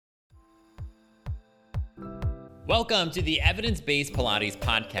Welcome to the Evidence-Based Pilates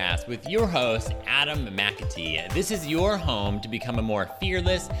podcast with your host, Adam McAtee. This is your home to become a more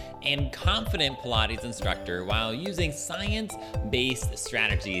fearless and confident Pilates instructor while using science-based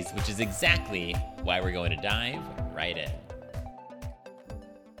strategies, which is exactly why we're going to dive right in.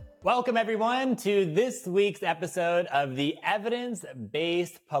 Welcome, everyone, to this week's episode of the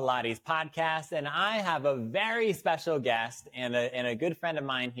Evidence-Based Pilates podcast. And I have a very special guest and a good friend of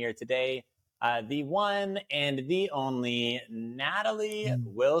mine here today. The one and the only Natalie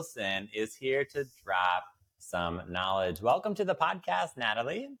Wilson is here to drop some knowledge. Welcome to the podcast,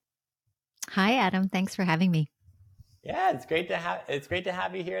 Natalie. Hi, Adam. Thanks for having me. Yeah, it's great to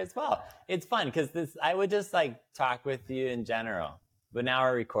have you here as well. It's fun because I would just talk with you in general, but now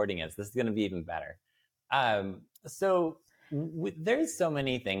we're recording it, so this is going to be even better. There's so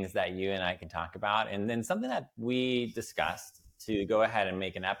many things that you and I can talk about, and then something that we discussed to go ahead and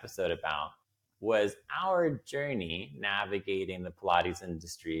make an episode about was our journey navigating the Pilates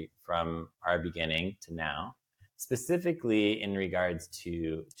industry from our beginning to now, specifically in regards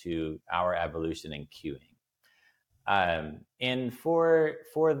to our evolution in cueing.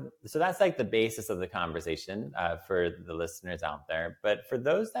 So that's the basis of the conversation for the listeners out there. But for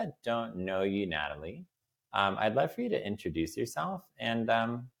those that don't know you, Natalie, I'd love for you to introduce yourself and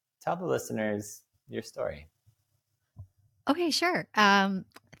tell the listeners your story. Okay, sure.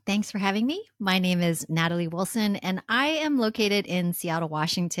 Thanks for having me. My name is Natalie Wilson, and I am located in Seattle,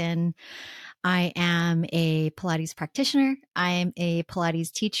 Washington. I am a Pilates practitioner. I am a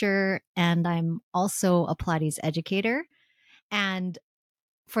Pilates teacher, and I'm also a Pilates educator. And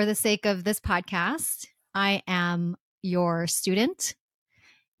for the sake of this podcast, I am your student,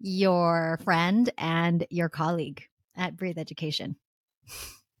 your friend, and your colleague at Breathe Education.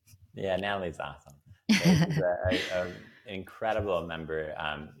 Yeah, Natalie's awesome. She's an incredible member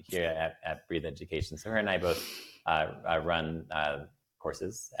here at Breathe Education. So her and I both run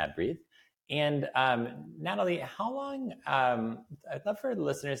courses at Breathe. And Natalie, how long, I'd love for the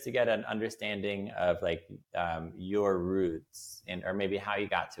listeners to get an understanding of your roots or maybe how you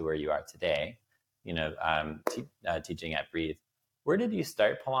got to where you are today, teaching at Breathe. Where did you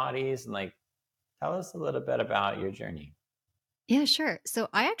start Pilates? And tell us a little bit about your journey. Yeah, sure. So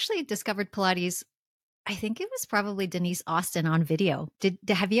I actually discovered Pilates, I think it was probably Denise Austin on video.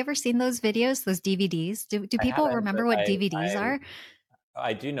 Have you ever seen those videos, those DVDs? Do people remember what DVDs are?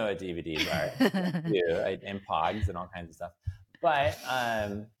 I do know what DVDs are. And pogs and all kinds of stuff. But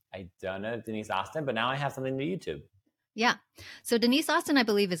I don't know Denise Austin, but now I have something to YouTube. Yeah. So Denise Austin, I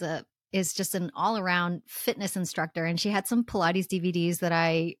believe, is just an all-around fitness instructor. And she had some Pilates DVDs that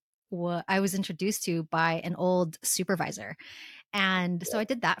I was introduced to by an old supervisor. And so I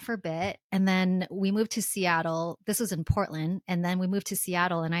did that for a bit. And then we moved to Seattle. This was in Portland. And then we moved to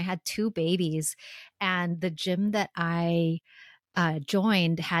Seattle and I had 2 babies. And the gym that I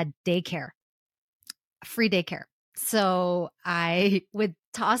joined had daycare, free daycare. So I would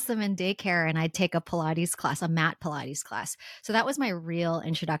toss them in daycare and I'd take a Pilates class, a mat Pilates class. So that was my real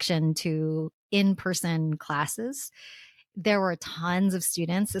introduction to in-person classes. There were tons of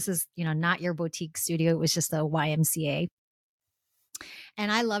students. This is, not your boutique studio. It was just a YMCA.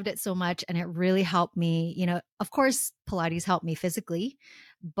 And I loved it so much. And it really helped me, of course, Pilates helped me physically,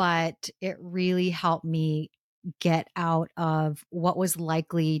 but it really helped me get out of what was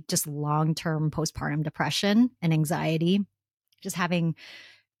likely just long-term postpartum depression and anxiety, just having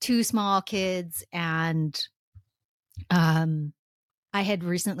 2 small kids. And I had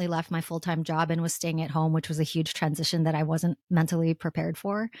recently left my full-time job and was staying at home, which was a huge transition that I wasn't mentally prepared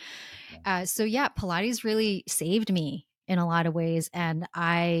for. So Pilates really saved me in a lot of ways. And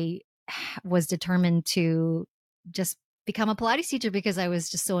I was determined to just become a Pilates teacher because I was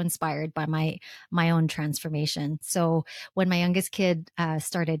just so inspired by my own transformation. So when my youngest kid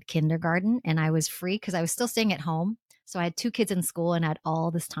started kindergarten and I was free because I was still staying at home. So I had 2 kids in school and had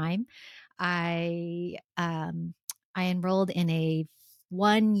all this time. I enrolled in a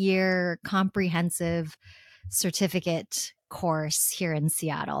 1-year comprehensive certificate course here in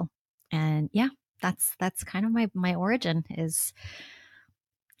Seattle. And that's kind of my origin is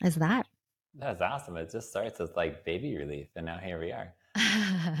that. That's awesome. It just starts as baby relief, and now here we are.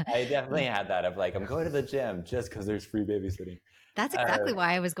 I definitely had that of I'm going to the gym just because there's free babysitting. That's exactly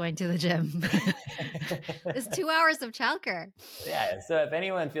why I was going to the gym. It's 2 hours of childcare. Yeah. So if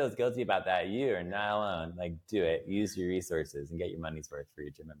anyone feels guilty about that, you are not alone. Do it. Use your resources and get your money's worth for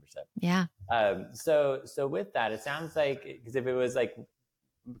your gym membership. Yeah. So with that, it sounds because if it was a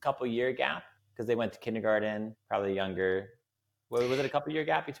couple year gap, because they went to kindergarten, probably younger. Was it a couple year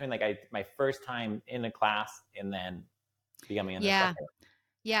gap between my first time in a class and then becoming an instructor?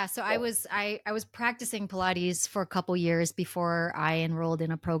 Yeah, so I was practicing Pilates for a couple years before I enrolled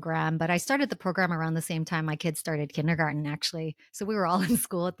in a program, but I started the program around the same time my kids started kindergarten, actually. So we were all in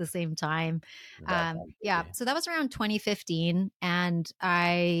school at the same time. That sounds Yeah, busy. so that was around 2015, and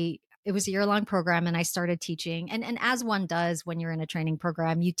I it was a year-long program, and I started teaching. And as one does when you're in a training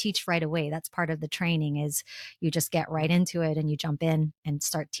program, you teach right away. That's part of the training is you just get right into it and you jump in and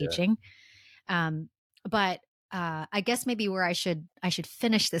start Yeah. teaching. Um, but I guess maybe where I should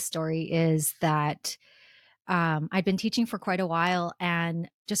finish this story is that I'd been teaching for quite a while and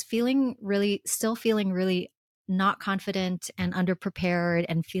just still feeling really not confident and underprepared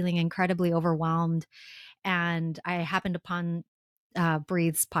and feeling incredibly overwhelmed. And I happened upon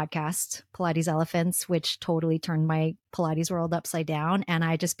Breathe's podcast, Pilates Elephants, which totally turned my Pilates world upside down. And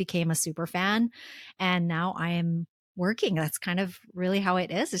I just became a super fan. And now I am working. That's kind of really how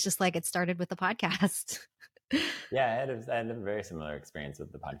it is. It's just like it started with the podcast. Yeah, I had a very similar experience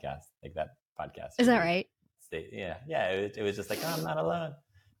with the podcast. Like that podcast Is that really right? yeah, it was just like, oh, I'm not alone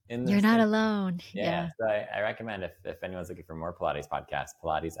in You're this not thing. alone. Yeah, Yeah. so I recommend if anyone's looking for more Pilates podcasts,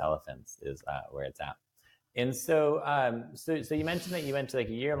 Pilates Elephants is where it's at. And so you mentioned that you went to like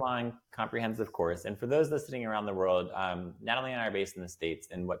a year-long comprehensive course. And for those listening around the world, Natalie and I are based in the States,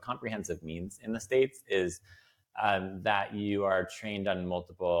 and what comprehensive means in the States is that you are trained on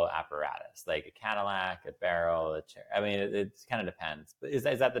multiple apparatus, like a Cadillac, a barrel, a chair. I mean, it kind of depends. But is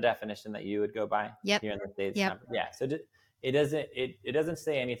that the definition that you would go by Yep. here in the States? Yep. Yeah. So it doesn't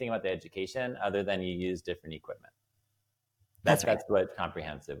say anything about the education other than you use different equipment. That's right. That's what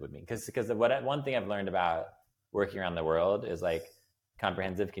comprehensive would mean. Because one thing I've learned about working around the world is like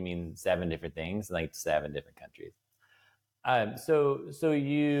comprehensive can mean 7 different things in like 7 different countries. So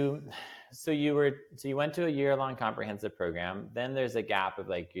you went to a year-long comprehensive program. Then there's a gap of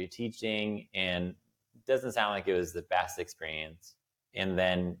like you're teaching, and it doesn't sound like it was the best experience. And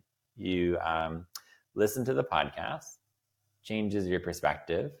then you listen to the podcast, changes your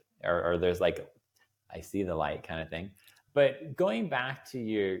perspective, or there's like I see the light kind of thing. But going back to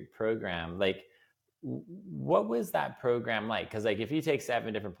your program, like what was that program like? Because like if you take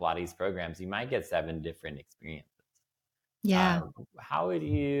 7 different Pilates programs, you might get 7 different experiences. Yeah. How would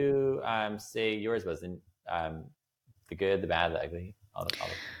you say yours was in the good, the bad, the ugly, all the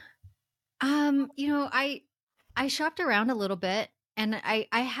I shopped around a little bit and I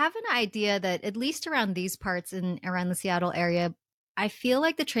have an idea that at least around these parts in around the Seattle area, I feel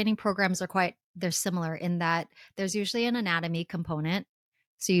like the training programs they're similar in that there's usually an anatomy component.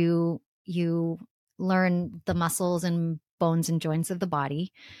 So you learn the muscles and bones and joints of the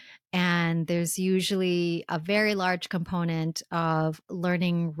body. And there's usually a very large component of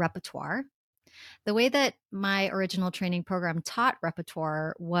learning repertoire. The way that my original training program taught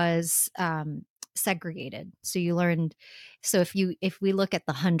repertoire was segregated. So you learned. So if we look at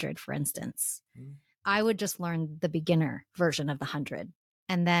the 100, for instance, I would just learn the beginner version of the 100,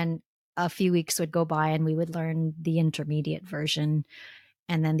 and then a few weeks would go by, and we would learn the intermediate version,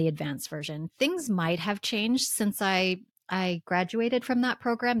 and then the advanced version. Things might have changed since I graduated from that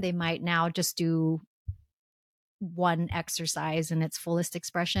program. They might now just do one exercise in its fullest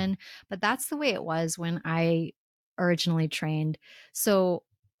expression, but that's the way it was when I originally trained. So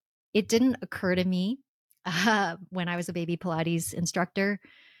it didn't occur to me when I was a baby Pilates instructor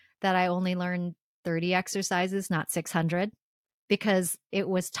that I only learned 30 exercises, not 600, because it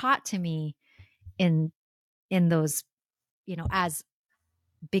was taught to me in those, as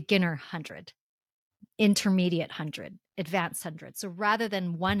beginner 100, intermediate 100, advanced 100. So rather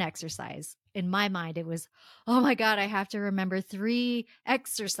than one exercise, in my mind, it was, oh my God, I have to remember 3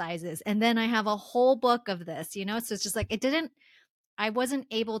 exercises. And then I have a whole book of this, So it's just like, I wasn't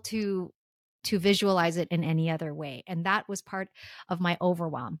able to visualize it in any other way. And that was part of my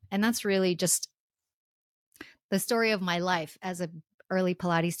overwhelm. And that's really just the story of my life as a early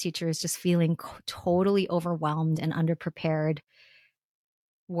Pilates teacher, is just feeling totally overwhelmed and underprepared,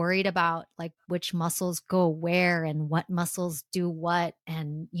 worried about like which muscles go where and what muscles do what,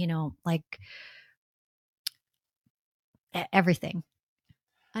 and like everything.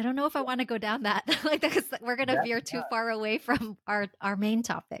 I don't know if I want to go down that like that, because we're going to that, veer too far away from our main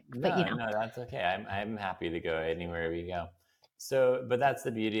topic, but no, that's okay. I'm happy to go anywhere we go. So, but that's the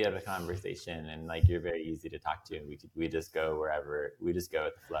beauty of a conversation, and like you're very easy to talk to. We just go wherever, we just go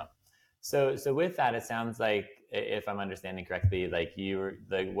with the flow. So with that, it sounds like, if I'm understanding correctly, like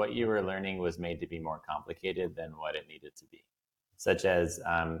what you were learning was made to be more complicated than what it needed to be, such as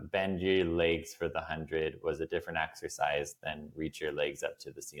bend your legs for the 100 was a different exercise than reach your legs up to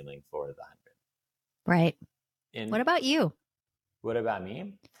the ceiling for the 100. right. In What about you? What about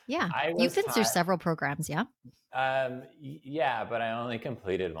me? Yeah. I You've was been through taught, several programs. Yeah. yeah, but I only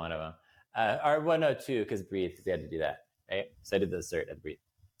completed one of them. Or well, no, two, because Breathe, because they had to do that, right? So I did the cert at Breathe.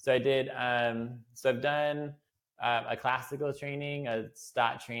 So I did, so I've done a classical training, a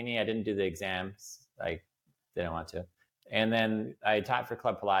stot training. I didn't do the exams. I didn't want to. And then I taught for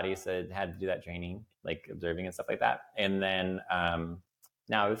Club Pilates, so I had to do that training, like observing and stuff like that. And then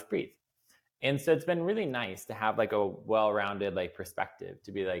now with Breathe. And so it's been really nice to have like a well-rounded like perspective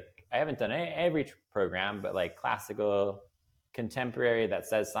to be like, I haven't done every program, but like classical, contemporary that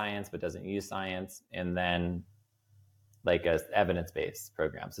says science but doesn't use science, and then like a evidence-based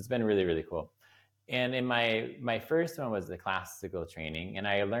program. So it's been really, really cool. And in my first one was the classical training, and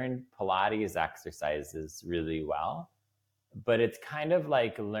I learned Pilates exercises really well, but it's kind of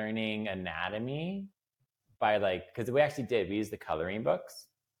like learning anatomy by like, because we used the coloring books.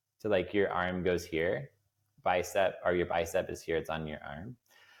 So like your arm goes here, bicep, or your bicep is here, it's on your arm.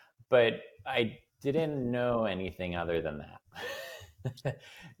 But I didn't know anything other than that.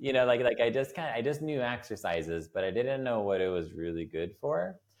 Like I just knew exercises, but I didn't know what it was really good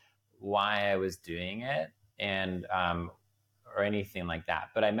for, why I was doing it, and or anything like that.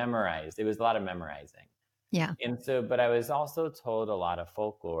 But I memorized. It was a lot of memorizing. Yeah. And so, but I was also told a lot of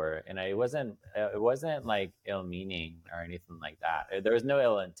folklore, and it wasn't like ill-meaning or anything like that. There was no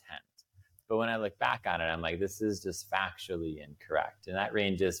ill intent. But when I look back on it, I'm like, this is just factually incorrect. And that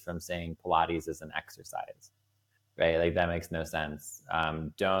ranges from saying Pilates is an exercise, right? Like that makes no sense.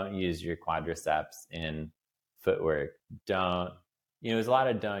 Don't use your quadriceps in footwork. There's a lot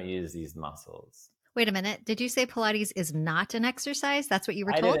of don't use these muscles. Wait a minute. Did you say Pilates is not an exercise? That's what you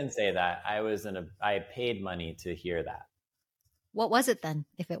were I told? didn't say that. I paid money to hear that. What was it then,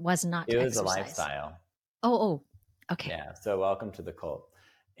 if it was not It was exercise? a lifestyle. Oh, okay. Yeah. So welcome to the cult.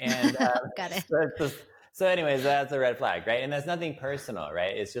 And Got it. so anyways, that's a red flag, right? And that's nothing personal,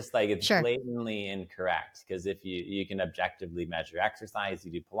 right? It's just like it's Sure. blatantly incorrect, because if you can objectively measure exercise,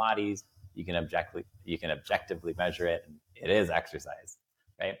 you do Pilates, you can objectively measure it, and it is exercise,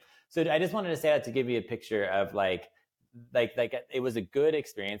 right? So I just wanted to say that to give you a picture of like it was a good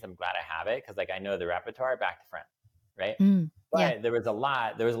experience. I'm glad I have it, because like I know the repertoire back to front, right? But there was a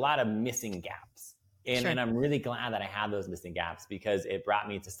lot of missing gaps. And I'm really glad that I had those missing gaps, because it brought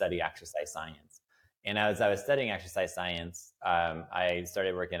me to study exercise science. And as I was studying exercise science, I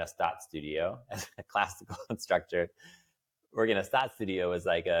started working in a stot studio as a classical instructor. Working in a stot studio was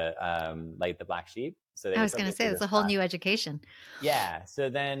like like the black sheep. So I was going to say, it's a whole new education. Yeah. So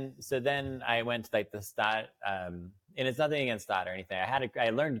then I went to like the stot, and it's nothing against stot or anything. I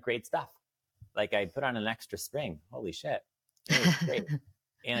learned great stuff. Like I put on an extra spring. Holy shit. It was great.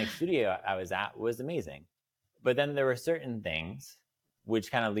 And like studio I was at was amazing. But then there were certain things,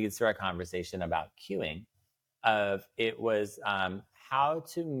 which kind of leads to our conversation about cueing, it was how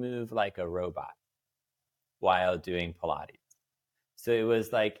to move like a robot while doing Pilates. So it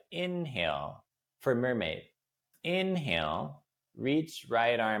was like inhale for mermaid, inhale, reach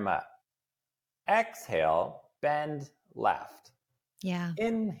right arm up, exhale, bend left. Yeah.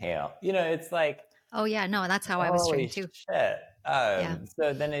 Inhale. It's like, oh yeah, no, that's how I was trained too. Shit.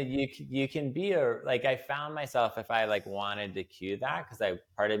 So then you can be I found myself, if I like wanted to cue that, because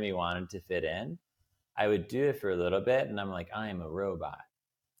part of me wanted to fit in, I would do it for a little bit, and I'm like, I am a robot.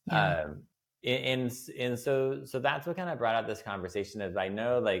 Yeah. And so that's what kind of brought out this conversation. Is I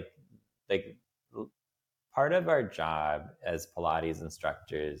know like part of our job as Pilates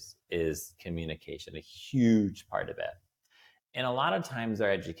instructors is communication, a huge part of it. And a lot of times our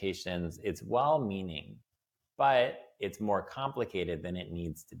educations, it's well-meaning, but it's more complicated than it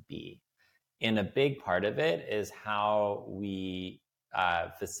needs to be. And a big part of it is how we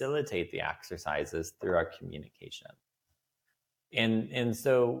facilitate the exercises through our communication. And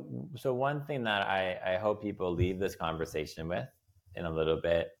so one thing that I hope people leave this conversation with in a little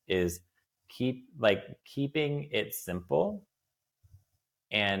bit is keeping it simple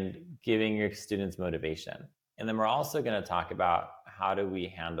and giving your students motivation. And then we're also going to talk about how do we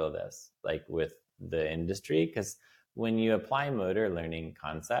handle this, like with the industry, because when you apply motor learning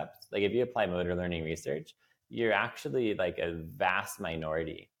concepts, like if you apply motor learning research, you're actually like a vast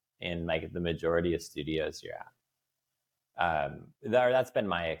minority in like the majority of studios you're at. That's been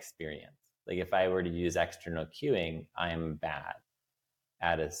my experience. Like if I were to use external cueing, I'm bad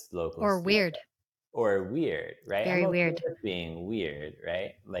at a local or studio. Weird, right? Very weird. Being weird,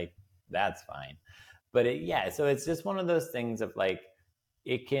 right? Like that's fine. But so it's just one of those things of like,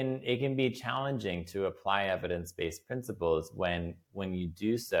 it can be challenging to apply evidence-based principles when you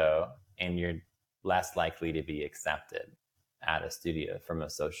do so, and you're less likely to be accepted at a studio from a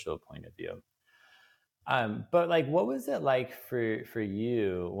social point of view. But like, what was it like for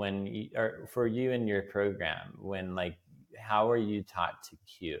you when or for you in your program when like, how were you taught to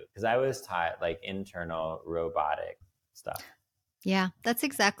cue? Because I was taught like internal robotic stuff. Yeah, that's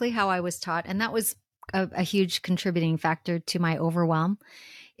exactly how I was taught. And that was a huge contributing factor to my overwhelm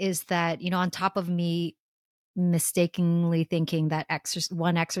is that, on top of me mistakenly thinking that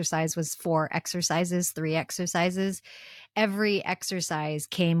one exercise was four exercises, three exercises, every exercise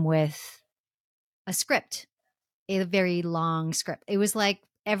came with a script, a very long script. It was like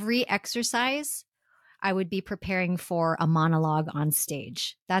every exercise I would be preparing for a monologue on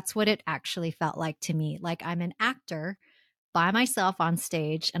stage. That's what it actually felt like to me. Like I'm an actor by myself on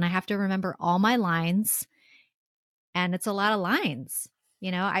stage and I have to remember all my lines, and it's a lot of lines.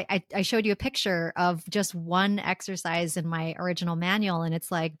 I showed you a picture of just one exercise in my original manual, and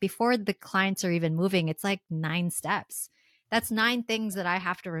it's like before the clients are even moving, it's like 9 steps. That's 9 things that I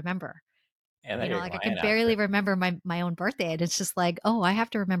have to remember. And then your Like I can client after. barely remember my own birthday, and it's just like, oh, I have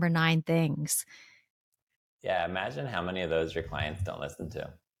to remember 9 things. Yeah, imagine how many of those your clients don't listen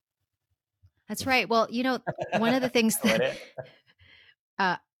to. That's right. Well, one of the things Would that it?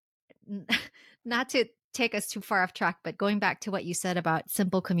 uh, not to take us too far off track, but going back to what you said about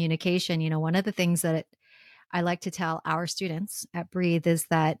simple communication, one of the things that I like to tell our students at Breathe is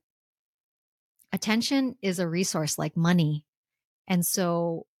that attention is a resource like money. And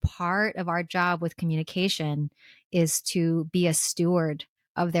so part of our job with communication is to be a steward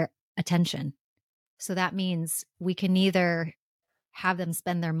of their attention. So that means we can either have them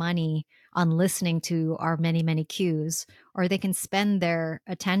spend their money on listening to our many, many cues, or they can spend their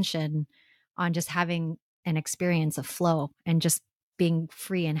attention on just having an experience of flow and just being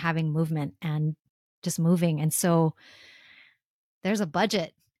free and having movement and just moving. And so there's a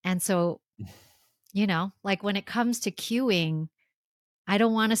budget. And so, like when it comes to cueing, I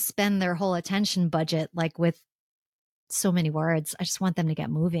don't want to spend their whole attention budget like with so many words. I just want them to get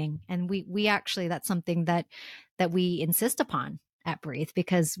moving. And we actually, that's something that we insist upon at Breathe,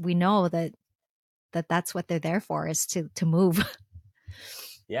 because we know that's what they're there for, is to move.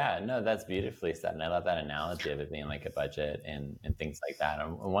 Yeah, no, that's beautifully said. And I love that analogy of it being like a budget and things like that.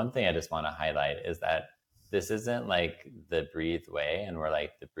 And one thing I just want to highlight is that this isn't like the Breathe way and we're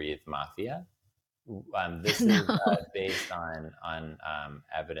like the Breathe Mafia. This is No. based on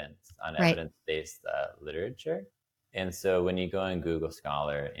evidence, on Right. evidence-based literature. And so when you go in Google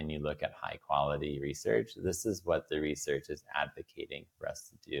Scholar and you look at high quality research, this is what the research is advocating for us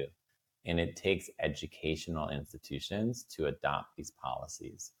to do. And it takes educational institutions to adopt these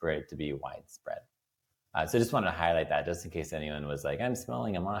policies for it to be widespread. So I just wanted to highlight that just in case anyone was like, I'm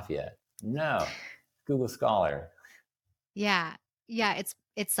smelling a mafia. No, Google Scholar. Yeah. Yeah,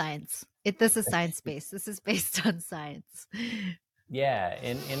 it's science. This is science based. This is based on science. Yeah,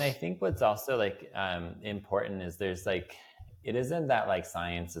 and I think what's also like important is there's like it isn't that like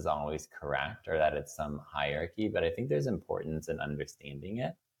science is always correct or that it's some hierarchy, but I think there's importance in understanding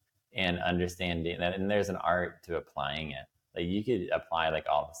it and understanding that, and there's an art to applying it. Like you could apply like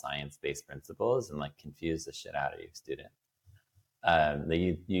all the science-based principles and like confuse the shit out of your student. Like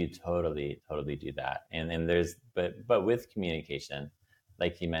you totally do that, and there's but with communication,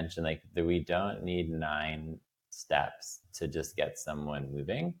 like you mentioned, like that we don't need 9 steps to just get someone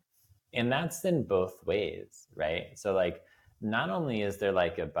moving, and that's in both ways, right? So like not only is there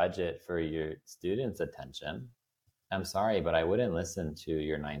like a budget for your students' attention, I'm sorry, but I wouldn't listen to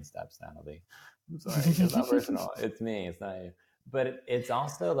your 9 steps, Natalie. I'm sorry, it's not personal. It's me. It's not you. But it's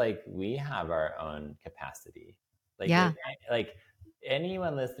also like we have our own capacity. Like Yeah. if like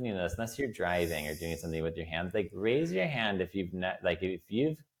anyone listening to this, unless you're driving or doing something with your hands, like raise your hand if you've like if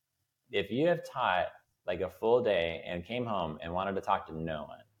you have taught like a full day and came home and wanted to talk to no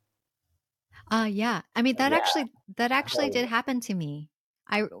one. Yeah. I mean, that Yeah. actually did happen to me.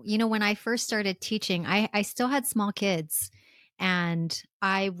 When I first started teaching, I still had small kids, and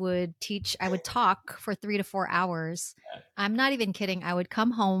I would talk for 3 to 4 hours. I'm not even kidding. I would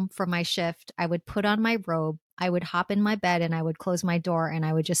come home from my shift. I would put on my robe. I would hop in my bed and I would close my door and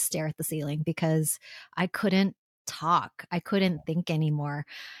I would just stare at the ceiling because I couldn't talk. I couldn't think anymore.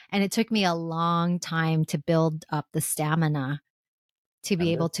 And it took me a long time to build up the stamina to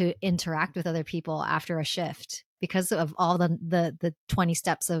be I'm able just to interact with other people after a shift because of all the 20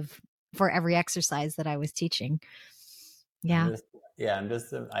 steps of for every exercise that I was teaching. I'm Yeah. just, yeah,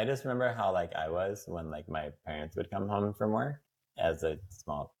 I just remember how like I was when like my parents would come home from work as a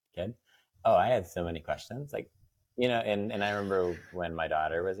small kid. Oh, I had so many questions. Like, and I remember when my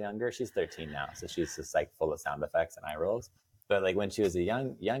daughter was younger, she's 13 now. So she's just like full of sound effects and eye rolls. But like when she was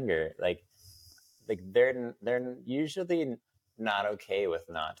younger, like they're usually not okay with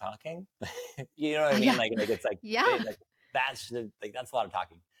not talking. You know what I mean? Yeah. Like it's like, Yeah. like that's a lot of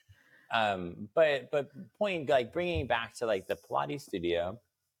talking. But point, like bringing back to like the Pilates studio,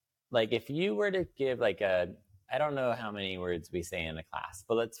 like if you were to give like I don't know how many words we say in a class,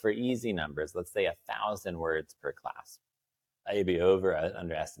 but let's, for easy numbers, let's say 1,000 words per class. I'd be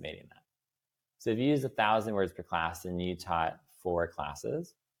underestimating that. So if you use 1,000 words per class and you taught 4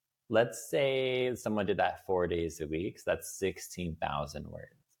 classes, let's say someone did that 4 days a week. So that's 16,000 words.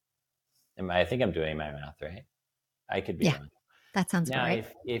 And I think I'm doing my math right. I could be Yeah. wrong. That sounds Now, right.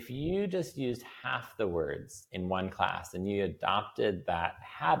 if you just used half the words in one class and you adopted that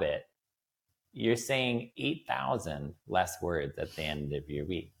habit, you're saying 8,000 less words at the end of your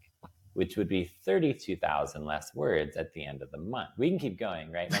week, which would be 32,000 less words at the end of the month. We can keep going,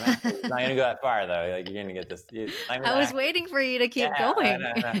 right? My math is not going to go that far, though. Like, you're going to get this. I was waiting for you to keep going.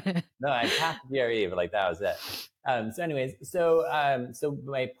 No, I passed the DRE, but like that was it. So anyways, so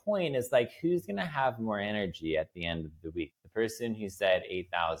my point is like, who's going to have more energy at the end of the week? The person who said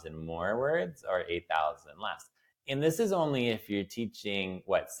 8,000 more words or 8,000 less? And this is only if you're teaching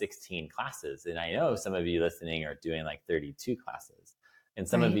 16 classes. And I know some of you listening are doing like 32 classes, and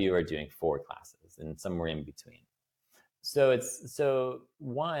some of you are doing 4 classes, and somewhere in between. So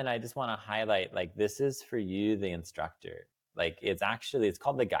one, I just want to highlight, like, this is for you, the instructor. Like, it's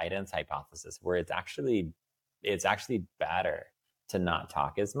called the guidance hypothesis, where it's actually better to not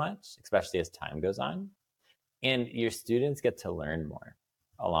talk as much, especially as time goes on, and your students get to learn more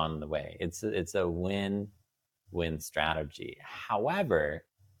along the way. It's a win-win strategy. However,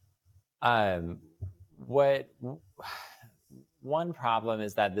 one problem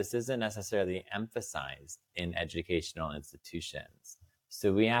is that this isn't necessarily emphasized in educational institutions.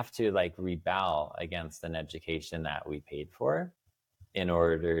 So we have to like rebel against an education that we paid for in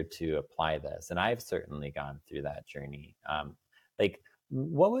order to apply this. And I've certainly gone through that journey. Like,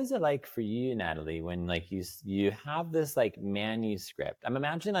 what was it like for you, Natalie, when like you have this like manuscript? I'm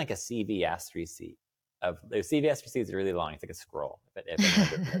imagining like a CVS receipt of the CVS receipt is really long. It's like a scroll. If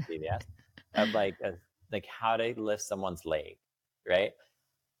anyone's listening to CVS, of like how to lift someone's leg, right?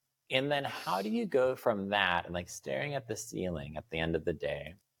 And then how do you go from that and like staring at the ceiling at the end of the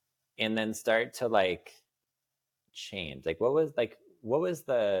day, and then start to like change? Like what was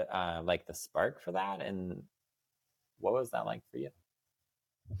the like the spark for that, and what was that like for you?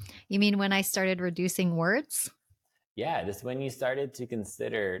 You mean when I started reducing words? Yeah, just when you started to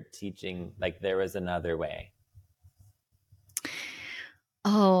consider teaching, like there was another way.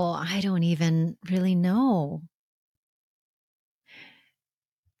 Oh, I don't even really know.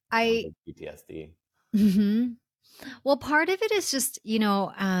 Sounds like PTSD. Mhm. Well, part of it is just,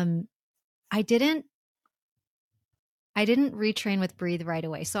 I didn't retrain with Breathe right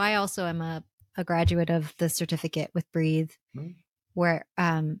away. So I also am a graduate of the certificate with Breathe, where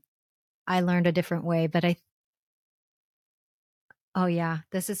I learned a different way. But I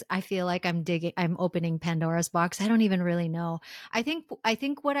feel like I'm opening Pandora's box. I don't even really know. I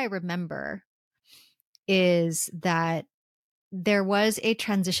think what I remember is that there was a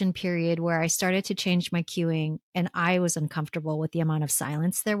transition period where I started to change my cueing, and I was uncomfortable with the amount of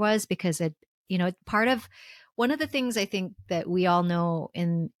silence there was, because one of the things I think that we all know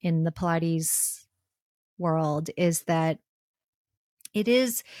in the Pilates world is that it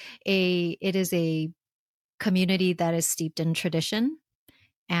is a community that is steeped in tradition,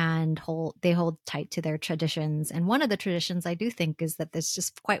 and they hold tight to their traditions. And one of the traditions I do think is that it's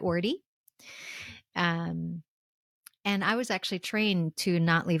just quite wordy. And I was actually trained to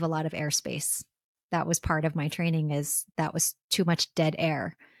not leave a lot of airspace. That was part of my training, is that was too much dead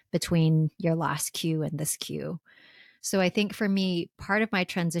air between your last cue and this cue. So I think for me, part of my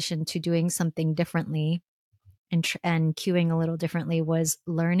transition to doing something differently and cueing a little differently was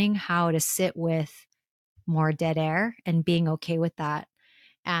learning how to sit with more dead air and being okay with that.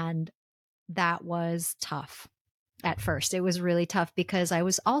 And that was tough. At first, it was really tough because I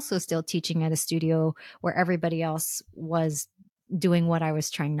was also still teaching at a studio where everybody else was doing what I was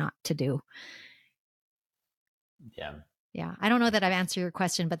trying not to do. Yeah. I don't know that I've answered your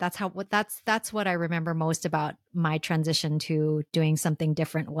question, but that's what I remember most about my transition to doing something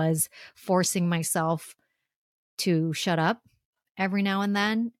different, was forcing myself to shut up every now and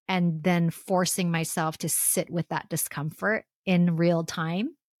then forcing myself to sit with that discomfort in real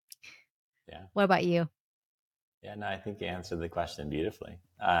time. Yeah. What about you? Yeah, no, I think you answered the question beautifully,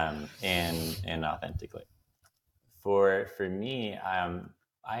 and authentically. For me,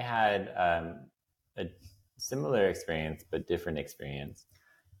 I had a similar experience, but different experience.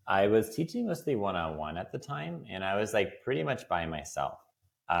 I was teaching mostly one-on-one at the time, and I was like pretty much by myself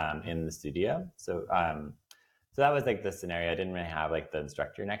in the studio. So So that was like the scenario. I didn't really have like the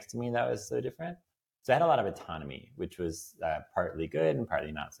instructor next to me. That was so different. So I had a lot of autonomy, which was partly good and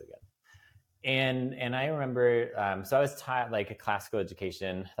partly not so good. And I remember, so I was taught like a classical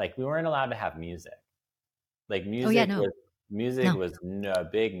education. Like we weren't allowed to have music. Like Oh yeah, music no. was a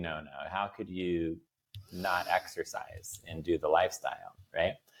big no-no. How could you not exercise and do the lifestyle,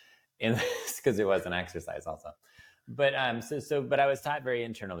 right? And because it was an exercise also. But but I was taught very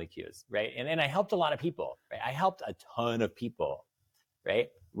internally cues, right? And I helped a lot of people, right? I helped a ton of people, right?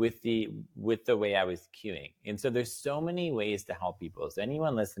 With the way I was cueing. And so there's so many ways to help people. So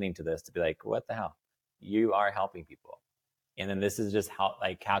anyone listening to this to be like, what the hell? You are helping people. And then this is just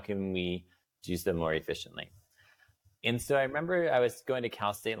how can we do so more efficiently? And so I remember I was going to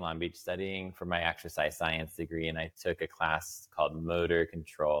Cal State Long Beach studying for my exercise science degree, and I took a class called Motor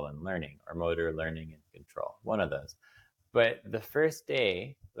Control and Learning, or Motor Learning and Control, one of those. But the first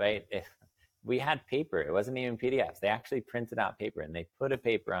day, right, we had paper. It wasn't even PDFs. They actually printed out paper, and they put a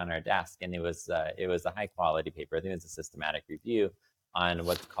paper on our desk, and it was a high quality paper. I think it was a systematic review on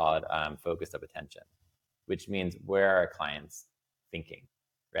what's called focus of attention, which means where are our clients thinking?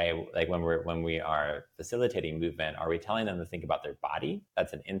 Right? Like when we are facilitating movement, are we telling them to think about their body?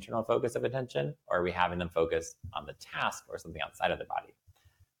 That's an internal focus of attention, or are we having them focus on the task or something outside of their body?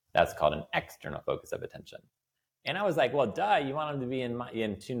 That's called an external focus of attention. And I was like, well, duh, you want them to be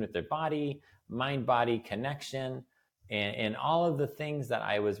in tune with their body, mind-body connection, and all of the things that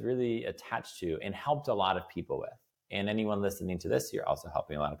I was really attached to and helped a lot of people with. And anyone listening to this, you're also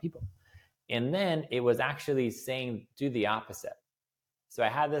helping a lot of people. And then it was actually saying, do the opposite. So I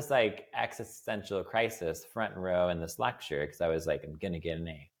had this like existential crisis front row in this lecture because I was like, I'm going to get an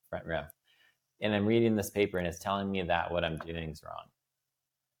A, front row. And I'm reading this paper and it's telling me that what I'm doing is wrong.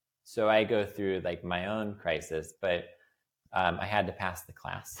 So I go through like my own crisis, but I had to pass the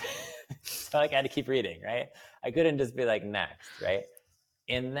class. So like I had to keep reading, right? I couldn't just be like next, right?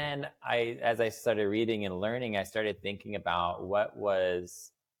 And then as I started reading and learning, I started thinking about what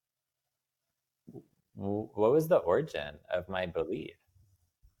was the origin of my belief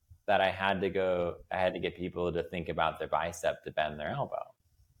that I had to get people to think about their bicep to bend their elbow.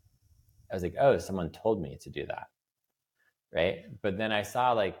 I was like, oh, someone told me to do that. Right. But then I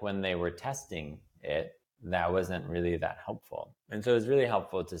saw like when they were testing it, that wasn't really that helpful. And so it was really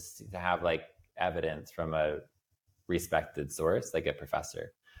helpful to have like evidence from a respected source, like a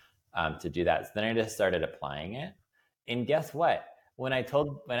professor, to do that. So then I just started applying it. And guess what? When I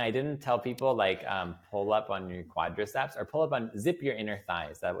didn't tell people like pull up on your quadriceps or zip your inner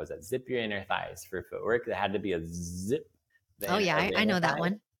thighs. That was it. Zip your inner thighs for footwork. There had to be a zip. Oh yeah, I know that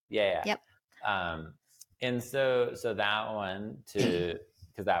one. Yeah. Yep. And so that one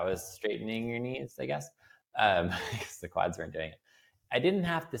because that was straightening your knees, I guess, because the quads weren't doing it. I didn't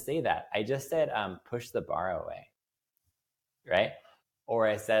have to say that. I just said push the bar away, right? Or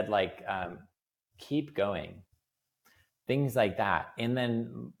I said like keep going. Things like that. And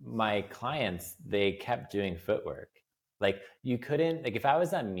then my clients, they kept doing footwork. Like you couldn't, like if I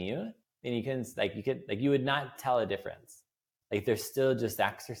was on mute, then you would not tell a difference. Like they're still just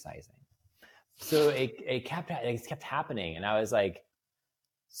exercising. So it kept happening. And I was like,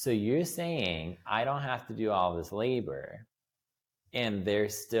 so you're saying I don't have to do all this labor and they're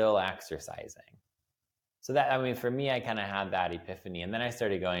still exercising. So that, I mean, for me, I kind of had that epiphany. And then I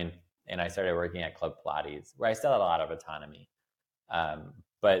started going and I started working at Club Pilates, where I still had a lot of autonomy.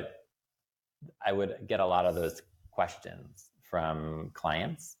 But I would get a lot of those questions from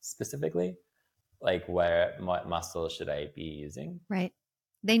clients specifically, like what muscle should I be using? Right.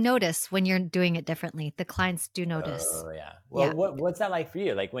 They notice when you're doing it differently. The clients do notice. Oh yeah. Well, yeah. What's that like for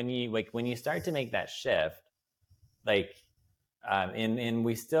you? Like when you start to make that shift, like, and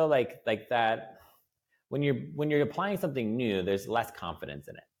we still like that when you're applying something new, there's less confidence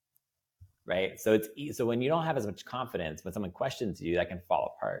in it, right? So so when you don't have as much confidence, when someone questions you, that can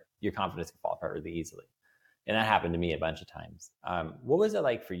fall apart. Your confidence can fall apart really easily, and that happened to me a bunch of times. What was it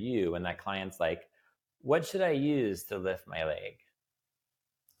like for you when that client's like, "What should I use to lift my leg?"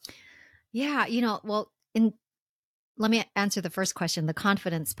 Yeah, well, let me answer the first question, the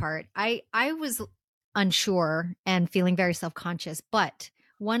confidence part. I was unsure and feeling very self-conscious, but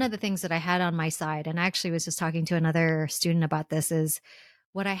one of the things that I had on my side, and I actually was just talking to another student about this, is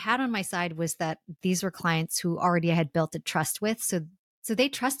what I had on my side was that these were clients who already I had built a trust with. So they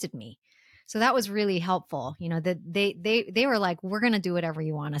trusted me. So that was really helpful. That they were like, we're going to do whatever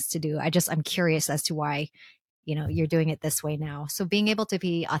you want us to do. I'm curious as to why, you're doing it this way now. So being able to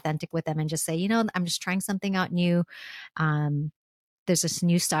be authentic with them and just say, I'm just trying something out new. There's this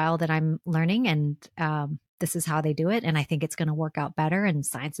new style that I'm learning, and this is how they do it. And I think it's going to work out better. And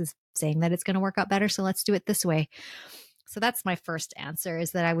science is saying that it's going to work out better. So let's do it this way. So that's my first answer,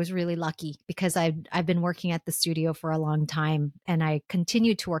 is that I was really lucky because I've been working at the studio for a long time, and I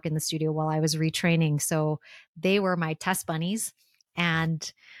continued to work in the studio while I was retraining. So they were my test bunnies, and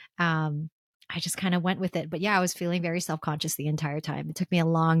I just kind of went with it. But yeah, I was feeling very self-conscious the entire time. It took me a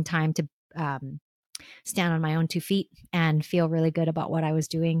long time to stand on my own 2 feet and feel really good about what I was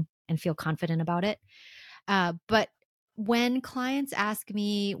doing and feel confident about it. But when clients ask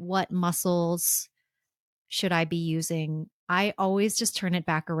me what muscles should I be using, I always just turn it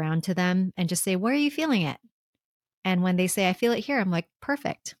back around to them and just say, where are you feeling it? And when they say, I feel it here, I'm like,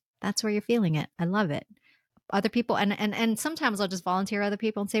 perfect. That's where you're feeling it. I love it. Other people, and sometimes I'll just volunteer other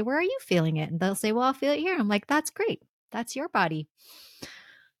people and say, where are you feeling it? And they'll say, well, I'll feel it here. I'm like, that's great. That's your body.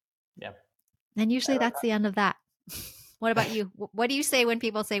 Yeah. And usually that's the end of that. What about you? What do you say when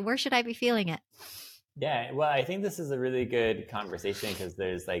people say, where should I be feeling it? Yeah, well, I think this is a really good conversation because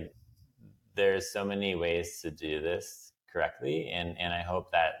there's so many ways to do this correctly, and I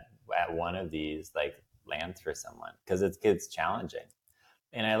hope that at one of these lands for someone, because it's challenging.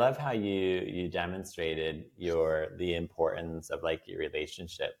 And I love how you demonstrated the importance of your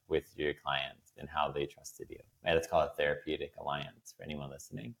relationship with your clients and how they trusted you. And it's called a therapeutic alliance for anyone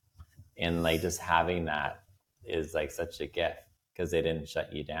listening. And just having that is such a gift because they didn't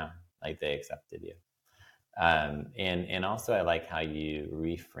shut you down, they accepted you. And also I like how you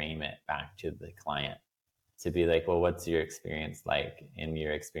reframe it back to the client to be well, what's your experience like? And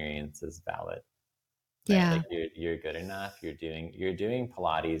your experience is valid. Right? Yeah. You're good enough. You're doing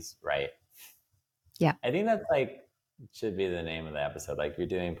Pilates right. Yeah. I think that's should be the name of the episode. You're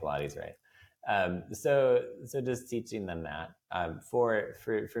doing Pilates right. So just teaching them that. For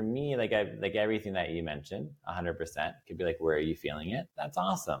me, everything that you mentioned, 100% could be where are you feeling it? That's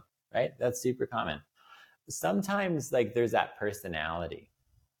awesome, right? That's super common. Sometimes there's that personality.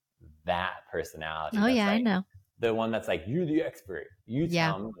 Oh yeah, I know. The one that's you're the expert. You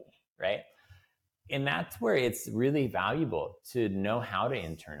tell me, right? And that's where it's really valuable to know how to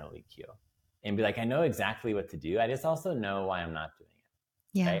internally cue and be I know exactly what to do. I just also know why I'm not doing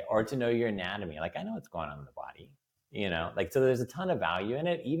it. Yeah. Right? Or to know your anatomy. I know what's going on in the body, so there's a ton of value in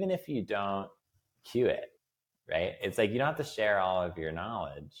it, even if you don't cue it, right? It's you don't have to share all of your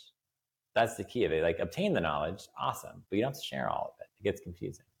knowledge. That's the key of it. Obtain the knowledge, awesome, but you don't have to share all of it. It gets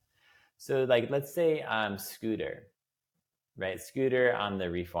confusing. So let's say Scooter, right? Scooter on the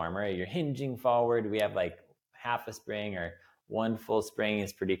reformer, you're hinging forward. We have half a spring or one full spring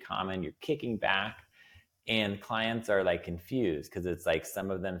is pretty common. You're kicking back, and clients are confused because it's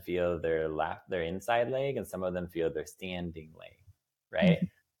some of them feel their inside leg, and some of them feel their standing leg, right? Mm-hmm.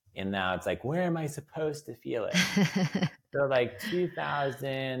 And now it's where am I supposed to feel it? So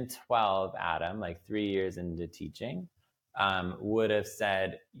 2012, Adam, 3 years into teaching, would have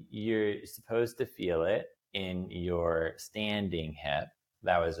said you're supposed to feel it in your standing hip.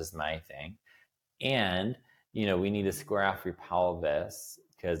 That was just my thing. And, we need to square off your pelvis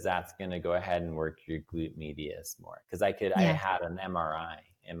because that's going to go ahead and work your glute medius more. Because I had an MRI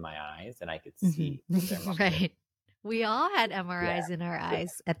in my eyes and I could see. Right. We all had MRIs in our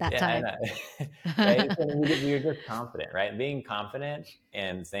eyes at that time. Right? So we were just confident, right? Being confident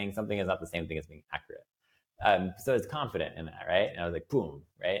and saying something is not the same thing as being accurate. So it's confident in that, right? And I was boom,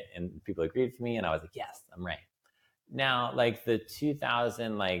 right? And people agreed with me and I was yes, I'm right. Now, the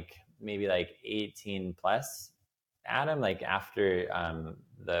 2000, maybe 18 plus, Adam, after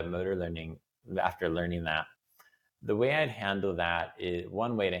the motor learning, after learning that, the way I'd handle that is,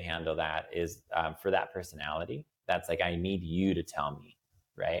 one way to handle that is for that personality. That's I need you to tell me,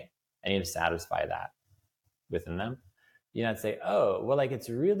 right? I need to satisfy that within them. I'd say, oh, well, it's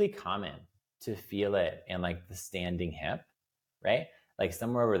really common to feel it in the standing hip, right?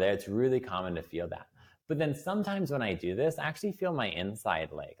 Somewhere over there, it's really common to feel that. But then sometimes when I do this, I actually feel my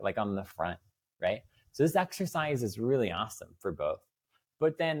inside leg, on the front, right? So this exercise is really awesome for both.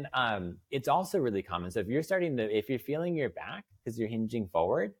 But then it's also really common. So if you're feeling your back because you're hinging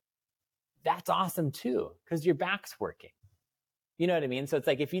forward, that's awesome too, because your back's working. You know what I mean? So it's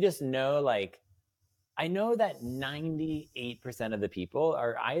if you just know, I know that 98% of the people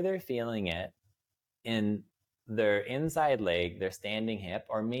are either feeling it in their inside leg, their standing hip,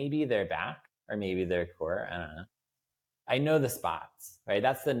 or maybe their back, or maybe their core. I don't know. I know the spots, right?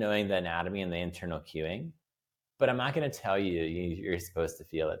 That's the knowing the anatomy and the internal cueing. But I'm not going to tell you you're supposed to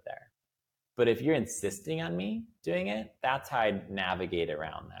feel it there. But if you're insisting on me doing it, that's how I navigate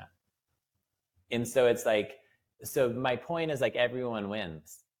around that. And so it's so my point is everyone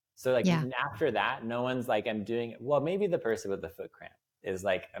wins. So after that, no one's I'm doing it. Well, maybe the person with the foot cramp is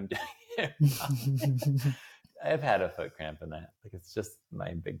I'm doing it. I've had a foot cramp in that. Like, it's just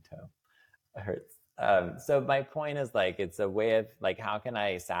my big toe. It hurts. So my point is, like, it's a way of, like, how can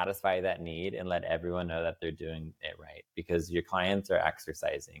I satisfy that need and let everyone know that they're doing it right? Because your clients are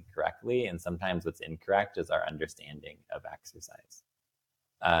exercising correctly, and sometimes what's incorrect is our understanding of exercise.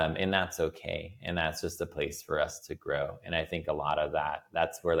 And that's okay. And that's just a place for us to grow. And I think a lot of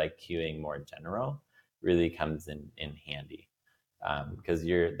that's where, like, cueing more general really comes in handy. Because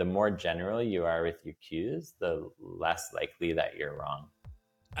the more general you are with your cues, the less likely that you're wrong.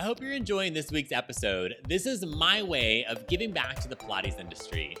 I hope you're enjoying this week's episode. This is my way of giving back to the Pilates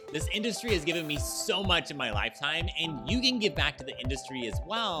industry. This industry has given me so much in my lifetime, and you can give back to the industry as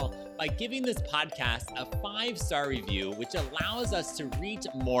well by giving this podcast a 5-star review, which allows us to reach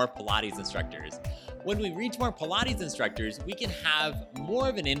more Pilates instructors. When we reach more Pilates instructors, we can have more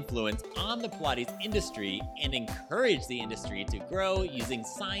of an influence on the Pilates industry and encourage the industry to grow using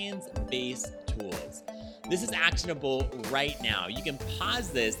science-based tools. This is actionable right now. You can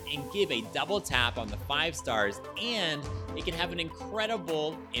pause this and give a double tap on the 5 stars, and it can have an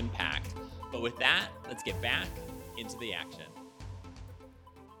incredible impact. But with that, let's get back into the action.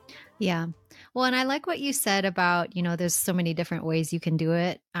 Yeah. Well, and I like what you said about, there's so many different ways you can do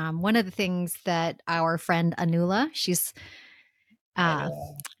it. One of the things that our friend Anula, she's,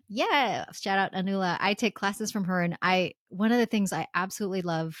 yeah, shout out Anula. I take classes from her, and one of the things I absolutely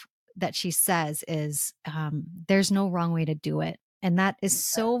love that she says is, there's no wrong way to do it. And that is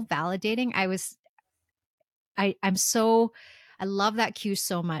so validating. I love that cue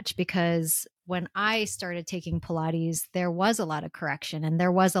so much, because when I started taking Pilates, there was a lot of correction and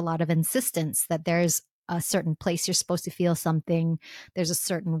there was a lot of insistence that there's a certain place you're supposed to feel something. There's a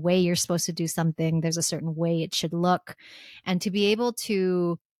certain way you're supposed to do something. There's a certain way it should look. And to be able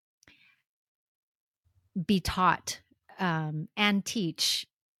to be taught and teach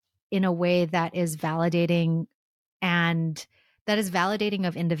in a way that is validating, and that is validating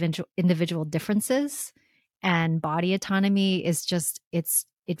of individual differences and body autonomy is just,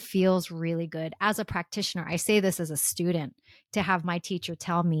 it feels really good. As a practitioner, I say this as a student, to have my teacher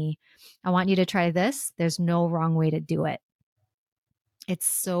tell me, I want you to try this. There's no wrong way to do it. It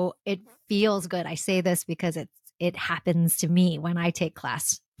feels good. I say this because it happens to me when I take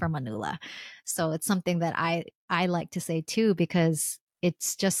class from Anula. So it's something that I like to say too, because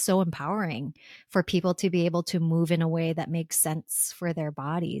it's just so empowering for people to be able to move in a way that makes sense for their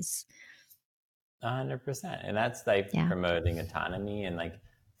bodies. 100%. And that's like promoting autonomy and, like,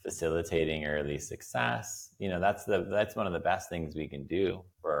 facilitating early success. That's one of the best things we can do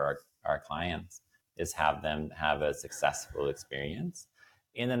for our clients, is have them have a successful experience.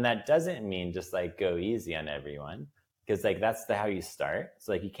 And then that doesn't mean just, like, go easy on everyone, because, like, that's how you start.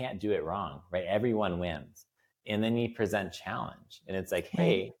 So, like, you can't do it wrong, right? Everyone wins. And then you present challenge, and it's like,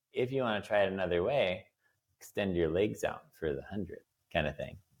 hey, if you want to try it another way, extend your legs out for the 100 kind of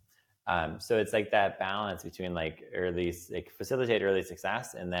thing. So it's like that balance between, like, facilitate early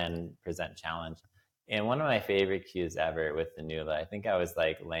success and then present challenge. And one of my favorite cues ever with the Nula, I think I was,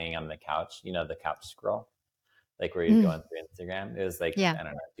 like, laying on the couch, the couch scroll, like where you're going through Instagram. It was like, I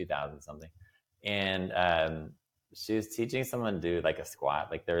don't know, 2000 something. And she was teaching someone to do, like, a squat,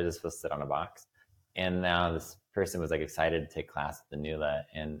 like they were just supposed to sit on a box. And now this person was, like, excited to take class with the Nula,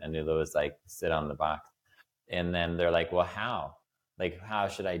 and Anula was like, sit on the box. And then they're like, well, how? Like, how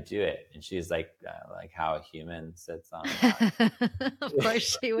should I do it? And she's like how a human sits on the box. Of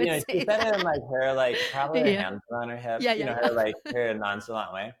course she would say she said that. it in, like, her, like, probably her hands on her hip, her, like, her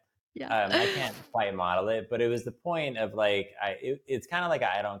nonchalant way. I can't quite model it, but it was the point of, like, it's kind of like,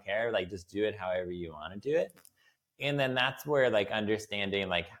 I don't care, like, just do it however you want to do it. And then that's where, like, understanding,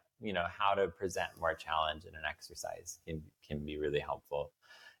 like, how to present more challenge in an exercise can be really helpful.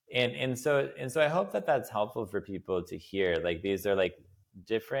 And so I hope that that's helpful for people to hear. Like, these are, like,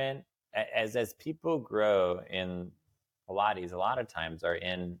 different, as people grow in Pilates, a lot of times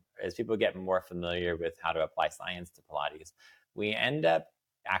as people get more familiar with how to apply science to Pilates, we end up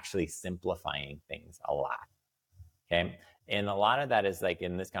actually simplifying things a lot. Okay. And a lot of that is, like,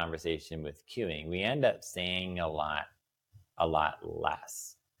 in this conversation with cueing, we end up saying a lot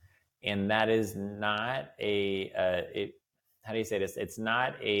less. And that is not how do you say this? It's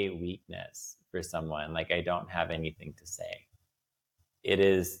not a weakness for someone. Like, I don't have anything to say. It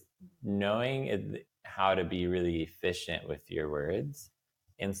is knowing how to be really efficient with your words.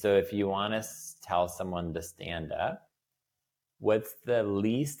 And so if you want to tell someone to stand up, what's the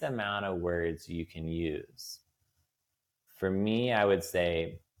least amount of words you can use? For me, I would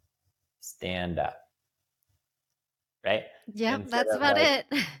say stand up. Right? Yeah, that's about, like,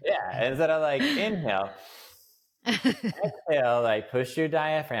 it. Yeah. Instead of, like, inhale, Exhale, like push your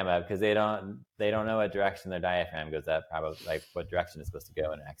diaphragm up because they don't know what direction their diaphragm goes up, probably like what direction it's supposed to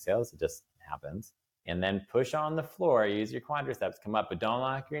go in an exhale. So it just happens. And then push on the floor, use your quadriceps, come up, but don't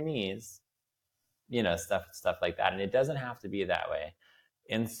lock your knees, stuff like that. And it doesn't have to be that way.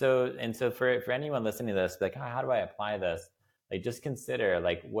 And so for anyone listening to this, like, how do I apply this? Like, just consider,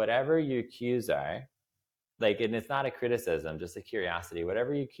 like, whatever your cues are, like, and it's not a criticism, just a curiosity,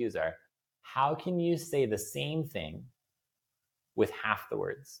 whatever your cues are, how can you say the same thing with half the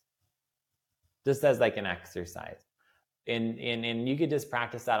words, just as like an exercise? And you could just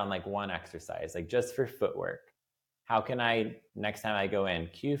practice that on like one exercise, like just for footwork. How can I, next time I go in,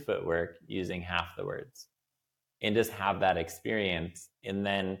 cue footwork using half the words, and just have that experience, and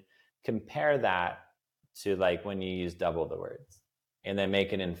then compare that to like when you use double the words, and then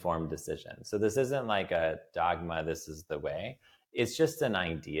make an informed decision. So this isn't like a dogma, this is the way. It's just an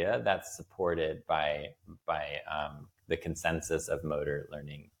idea that's supported by the consensus of motor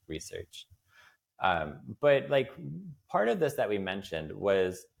learning research. But like part of this that we mentioned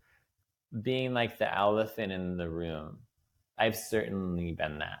was being like the elephant in the room. I've certainly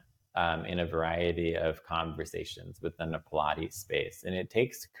been that in a variety of conversations within the Pilates space, and it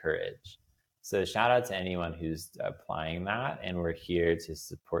takes courage. So shout out to anyone who's applying that, and we're here to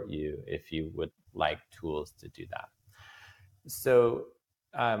support you if you would like tools to do that. So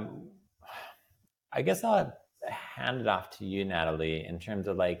I guess I'll hand it off to you, Natalie, in terms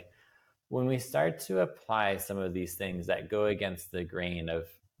of like, when we start to apply some of these things that go against the grain of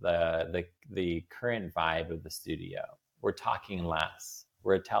the current vibe of the studio, we're talking less.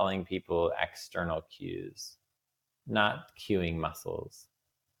 We're telling people external cues, not cueing muscles.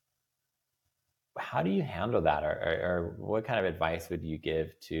 How do you handle that, or what kind of advice would you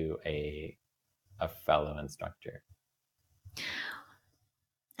give to a fellow instructor?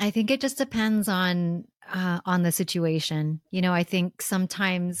 I think it just depends on the situation. I think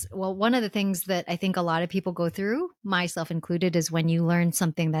sometimes, well, one of the things that I think a lot of people go through, myself included, is when you learn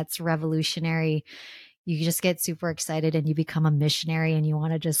something that's revolutionary, you just get super excited and you become a missionary and you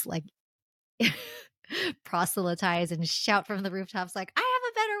want to just like proselytize and shout from the rooftops, like, I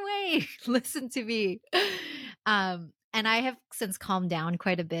have a better way. Listen to me. And I have since calmed down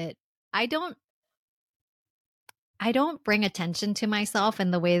quite a bit. I don't bring attention to myself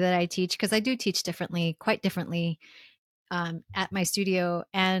in the way that I teach, because I do teach differently, quite differently at my studio.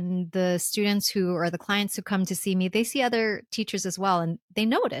 And the students who, or the clients who come to see me, they see other teachers as well. And they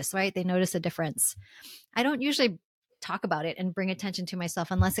notice, right? They notice a difference. I don't usually talk about it and bring attention to myself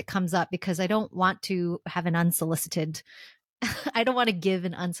unless it comes up, because I don't want to have an unsolicited, I don't want to give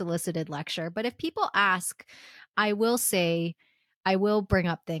an unsolicited lecture. But if people ask, I will say, I will bring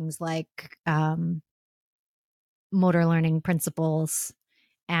up things like, motor learning principles,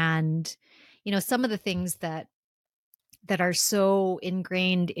 and some of the things that are so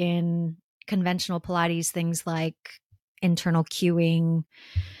ingrained in conventional Pilates, things like internal cueing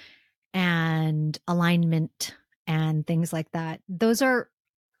and alignment and things like that. Those are,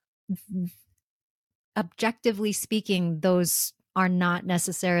 objectively speaking, those are not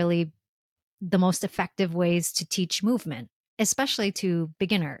necessarily the most effective ways to teach movement, especially to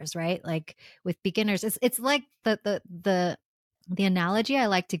beginners, right? Like with beginners, it's like the analogy I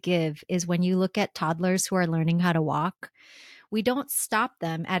like to give is when you look at toddlers who are learning how to walk, we don't stop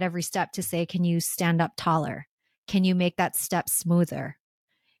them at every step to say, can you stand up taller? Can you make that step smoother?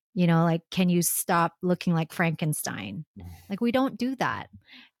 Like, can you stop looking like Frankenstein? Like, we don't do that.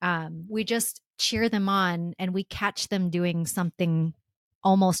 We just cheer them on and we catch them doing something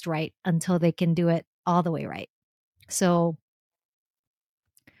almost right until they can do it all the way right. So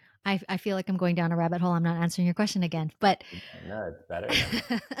I feel like I'm going down a rabbit hole. I'm not answering your question again, but No, it's better.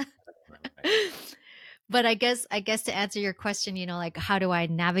 But I guess to answer your question, like, how do I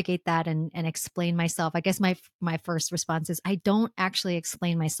navigate that and explain myself? I guess my first response is I don't actually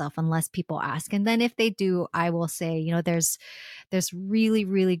explain myself unless people ask. And then if they do, I will say, there's really,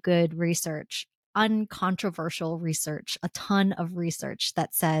 really good research, uncontroversial research, a ton of research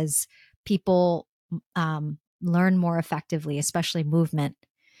that says people learn more effectively, especially movement,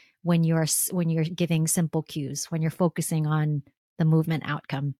 when you're giving simple cues, when you're focusing on the movement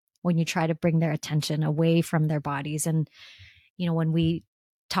outcome, when you try to bring their attention away from their bodies. And, when we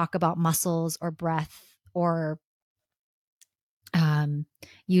talk about muscles or breath or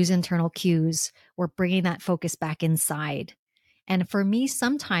use internal cues, we're bringing that focus back inside. And for me,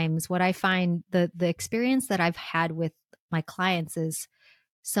 sometimes what I find, the experience that I've had with my clients is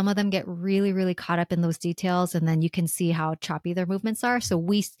some of them get really, really caught up in those details, and then you can see how choppy their movements are. So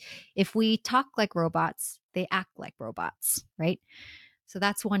if we talk like robots, they act like robots, right? So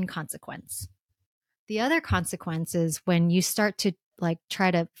that's one consequence. The other consequence is when you start to like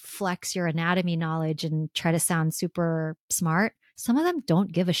try to flex your anatomy knowledge and try to sound super smart, some of them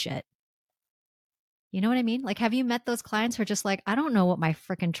don't give a shit. You know what I mean? Like, have you met those clients who are just like, I don't know what my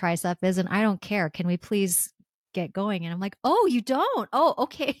freaking tricep is and I don't care. Can we please get going? And I'm like, oh, you don't? Oh,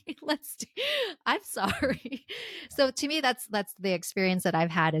 okay. I'm sorry. So to me, that's the experience that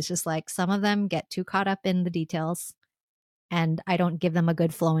I've had is just like some of them get too caught up in the details and I don't give them a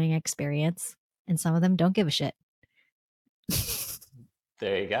good flowing experience. And some of them don't give a shit.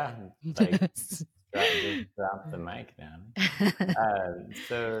 There you go. Like, just drop the mic down.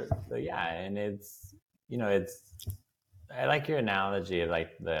 So yeah, and it's, you know, I like your analogy of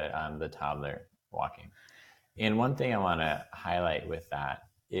like the toddler walking. And one thing I want to highlight with that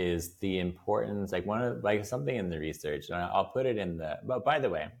is the importance, like something in the research, and I'll put it in but by the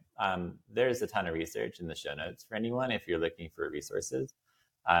way, there's a ton of research in the show notes for anyone if you're looking for resources.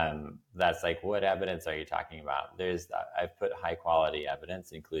 That's like, what evidence are you talking about? I've put high quality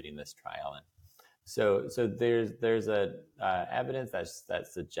evidence, including this trial. And so there's a evidence that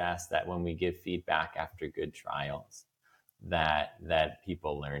suggests that when we give feedback after good trials, that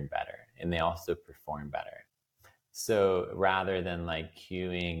people learn better and they also perform better. So rather than like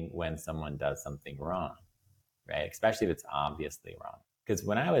cueing when someone does something wrong, right? Especially if it's obviously wrong. Because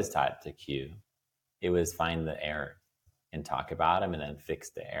when I was taught to cue, it was find the error and talk about them and then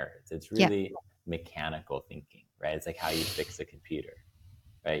fix the errors. It's really mechanical thinking, right? It's like how you fix a computer,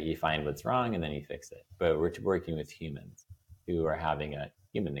 right? You find what's wrong and then you fix it. But we're working with humans who are having a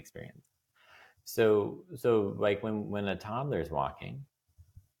human experience. So like when a toddler is walking,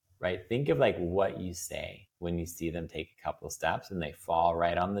 right? Think of like what you say when you see them take a couple steps and they fall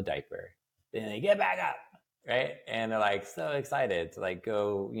right on the diaper. Then they get back up, right? And they're like so excited to like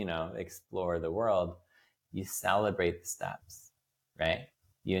go, you know, explore the world. You celebrate the steps, right?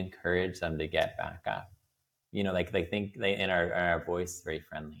 You encourage them to get back up. You know, like think they in our voice very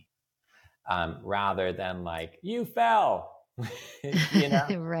friendly, rather than like you fell. You know,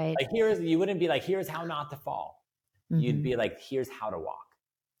 right? Like you wouldn't be like here's how not to fall. Mm-hmm. You'd be like here's how to walk.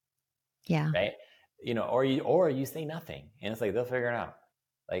 Yeah. Right. You know, or you say nothing and it's like they'll figure it out.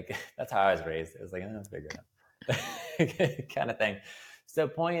 Like that's how I was raised. It was like I'll figure it out, kind of thing. So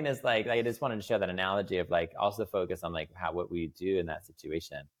point is like I just wanted to show that analogy of like also focus on like what we do in that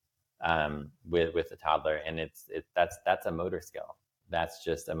situation with a toddler, and that's a motor skill. That's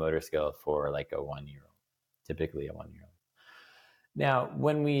just a motor skill for like a 1-year-old, typically a 1-year-old. Now,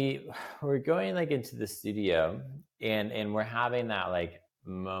 when we're going like into the studio and we're having that like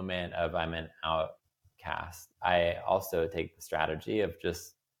moment of I'm an outcast, I also take the strategy of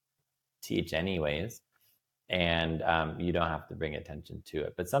just teach anyways. And you don't have to bring attention to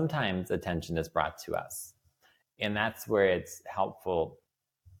it. But sometimes attention is brought to us. And that's where it's helpful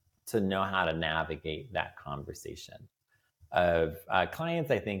to know how to navigate that conversation. Of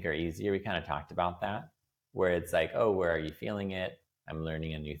clients, I think, are easier. We kind of talked about that, where it's like, oh, where are you feeling it? I'm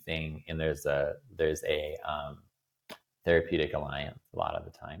learning a new thing. And there's a therapeutic alliance a lot of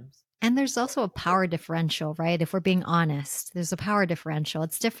the times. And there's also a power differential, right? If we're being honest, there's a power differential.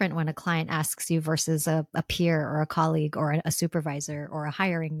 It's different when a client asks you versus a peer or a colleague or a supervisor or a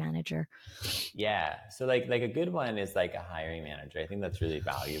hiring manager. Yeah. So like a good one is like a hiring manager. I think that's really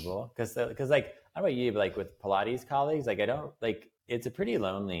valuable because like, I don't know about you, but like with Pilates colleagues, like I don't like, it's a pretty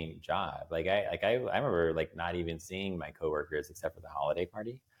lonely job. Like I remember like not even seeing my coworkers except for the holiday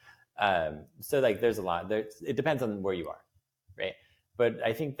party. So like there's a lot there. It depends on where you are. Right. But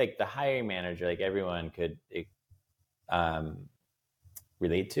I think like the hiring manager, like everyone could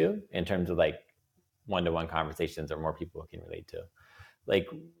relate to in terms of like one-to-one conversations or more people can relate to. Like,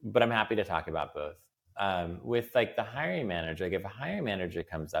 but I'm happy to talk about both. With like the hiring manager, like if a hiring manager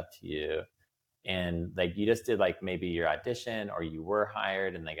comes up to you and like you just did like maybe your audition or you were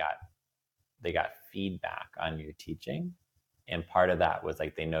hired and they got feedback on your teaching. And part of that was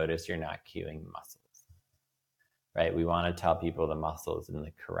like they noticed you're not cueing muscles. Right. We want to tell people the muscles in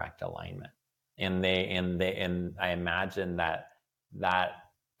the correct alignment. And I imagine that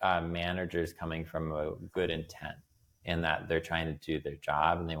manager is coming from a good intent and that they're trying to do their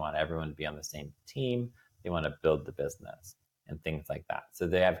job and they want everyone to be on the same team. They want to build the business and things like that. So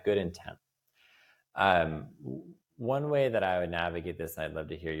they have good intent. One way that I would navigate this, and I'd love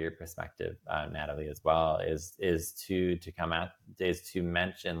to hear your perspective, Natalie, as well, is to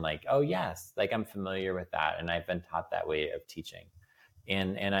mention like, oh yes, like I'm familiar with that, and I've been taught that way of teaching,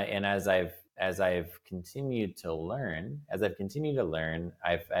 and as I've continued to learn,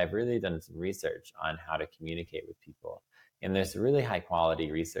 I've really done some research on how to communicate with people, and there's really high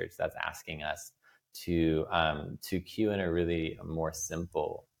quality research that's asking us to cue in a really more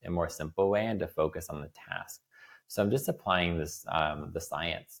simple a more simple way and to focus on the task. So I'm just applying this, the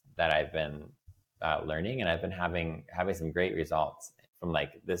science that I've been learning, and I've been having some great results from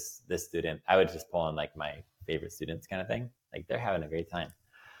like this student. I would just pull on like my favorite students kind of thing. Like they're having a great time.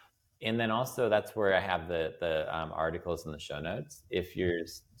 And then also that's where I have the articles in the show notes. If your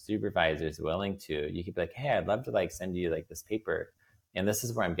supervisor is willing to, you could be like, hey, I'd love to like send you like this paper, and this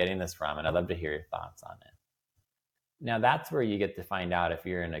is where I'm getting this from, and I'd love to hear your thoughts on it. Now that's where you get to find out if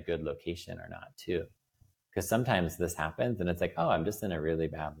you're in a good location or not too. Because sometimes this happens and it's like, oh, I'm just in a really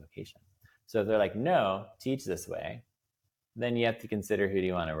bad location. So if they're like, no, teach this way, then you have to consider who do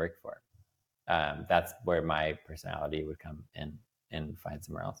you want to work for. That's where my personality would come in and find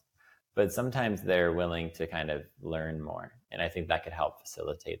somewhere else. But sometimes they're willing to kind of learn more. And I think that could help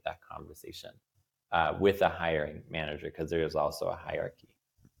facilitate that conversation with a hiring manager, because there is also a hierarchy.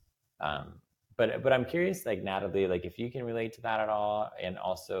 But I'm curious, like Natalie, like if you can relate to that at all, and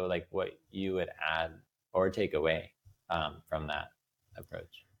also like what you would add or take away from that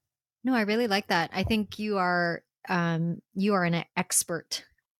approach. No, I really like that. I think you are an expert,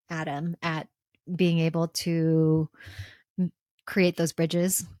 Adam, at being able to create those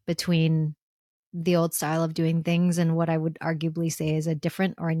bridges between the old style of doing things and what I would arguably say is a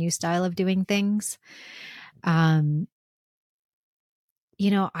different or a new style of doing things. I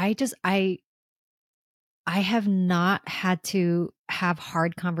have not had to have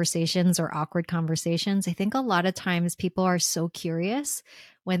hard conversations or awkward conversations. I think a lot of times people are so curious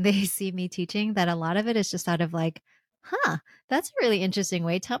when they see me teaching that a lot of it is just out of like, huh, that's a really interesting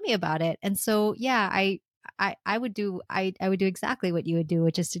way. Tell me about it. And so, yeah, I would do exactly what you would do,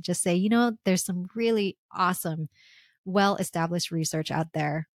 which is to just say, there's some really awesome, well-established research out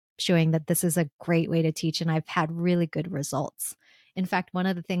there showing that this is a great way to teach. And I've had really good results. In fact, one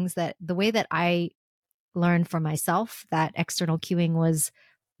of the things the way that I learned for myself that external cueing was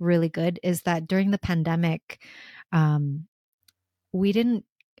really good is that during the pandemic, I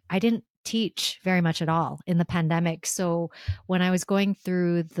didn't teach very much at all in the pandemic. So when I was going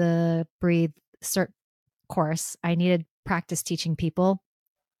through the Breathe Cert course, I needed practice teaching people.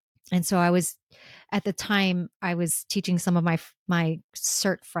 And so at the time, I was teaching some of my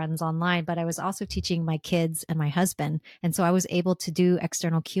cert friends online, but I was also teaching my kids and my husband. And so I was able to do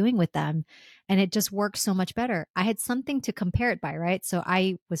external cueing with them, and it just worked so much better. I had something to compare it by, right? So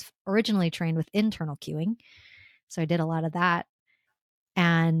I was originally trained with internal cueing. So I did a lot of that.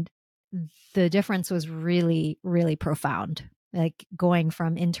 And the difference was really, really profound. Like going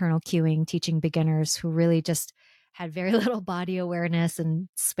from internal cueing, teaching beginners who really just had very little body awareness and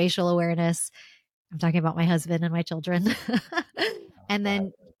spatial awareness. I'm talking about my husband and my children. and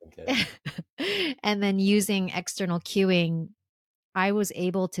then using external cueing, I was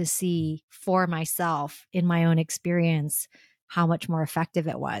able to see for myself in my own experience how much more effective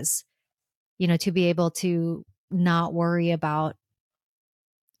it was, to be able to not worry about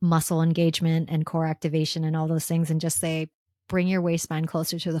muscle engagement and core activation and all those things, and just say, bring your waistband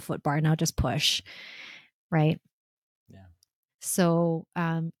closer to the foot bar. Now just push. Right. Yeah. So,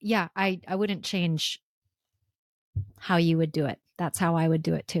 I wouldn't change how you would do it. That's how I would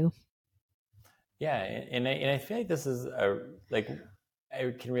do it too. Yeah. And I feel like this is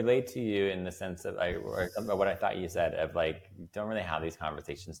I can relate to you in the sense of what I thought you said of like, don't really have these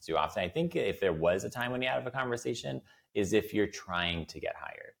conversations too often. I think if there was a time when you have a conversation is if you're trying to get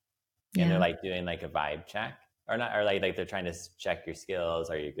hired and they're like doing like a vibe check or not, or like they're trying to check your skills,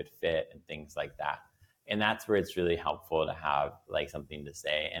 are you a good fit and things like that. And that's where it's really helpful to have like something to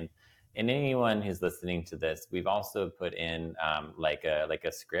say. And anyone who's listening to this, we've also put in like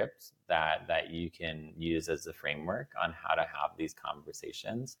a script that you can use as a framework on how to have these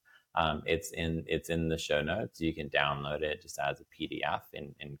conversations. It's in the show notes. You can download it just as a PDF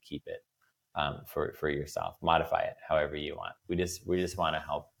and keep it for yourself. Modify it however you want. We just want to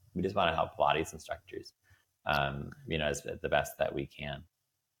help. We just want to help Pilates instructors, as the best that we can.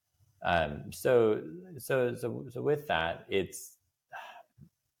 So with that,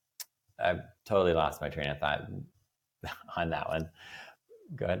 I've totally lost my train of thought on that one.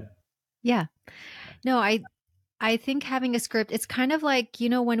 Go ahead. Yeah. No, I think having a script, it's kind of like,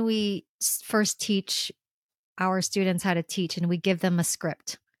 when we first teach our students how to teach and we give them a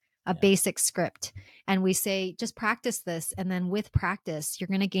script, a basic script, and we say, just practice this. And then with practice, you're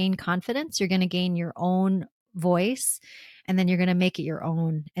going to gain confidence. You're going to gain your own voice, and then you're going to make it your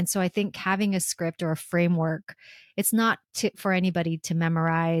own. And so I think having a script or a framework, it's not for anybody to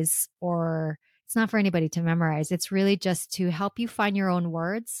memorize, or it's not for anybody to memorize. It's really just to help you find your own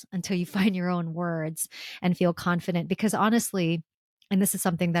words until you find your own words and feel confident. Because honestly, and this is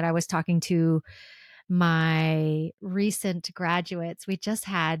something that I was talking to my recent graduates, we just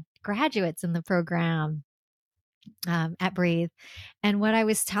had graduates in the program at Breathe. And what I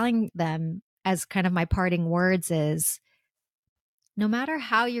was telling them as kind of my parting words is, no matter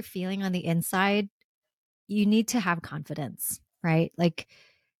how you're feeling on the inside, you need to have confidence, right? Like,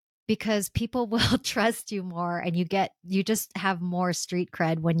 because people will trust you more, and you just have more street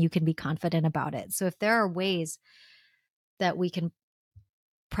cred when you can be confident about it. So if there are ways that we can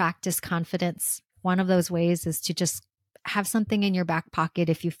practice confidence, one of those ways is to just have something in your back pocket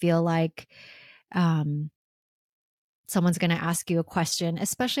if you feel like someone's going to ask you a question,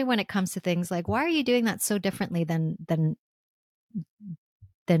 especially when it comes to things like, why are you doing that so differently than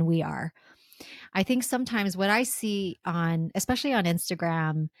we are? I think sometimes what I see especially on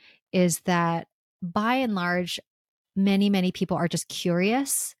Instagram, is that by and large, many people are just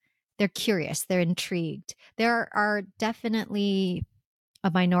curious. They're curious. They're intrigued. There are definitely a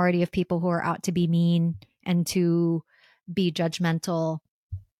minority of people who are out to be mean and to be judgmental.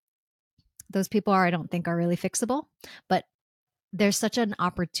 Those people I don't think are really fixable, but there's such an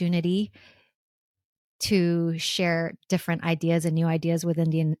opportunity to share different ideas and new ideas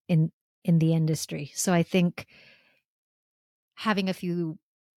within in the industry. So I think having a few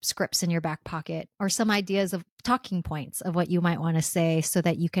scripts in your back pocket, or some ideas of talking points of what you might want to say, so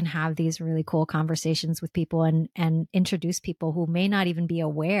that you can have these really cool conversations with people and introduce people who may not even be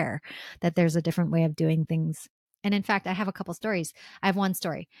aware that there's a different way of doing things. And in fact, I have a couple stories. I have one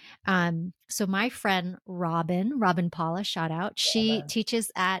story. So my friend Robin Paula, shout out. She teaches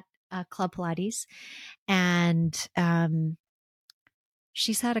at Club Pilates, and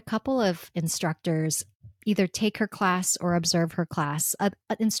she's had a couple of instructors either take her class or observe her class,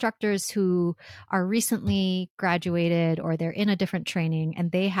 instructors who are recently graduated or they're in a different training,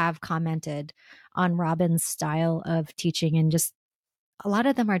 and they have commented on Robin's style of teaching, and just a lot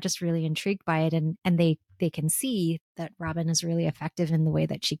of them are just really intrigued by it, and they can see that Robin is really effective in the way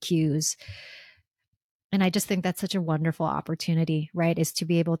that she cues. And I just think that's such a wonderful opportunity, right? Is to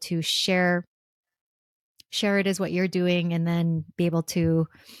be able to share it as what you're doing, and then be able to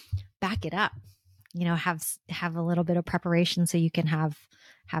back it up, have a little bit of preparation so you can have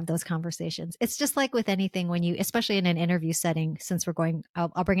those conversations. It's just like with anything, when you, especially in an interview setting, since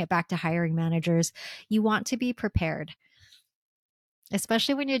I'll bring it back to hiring managers, you want to be prepared,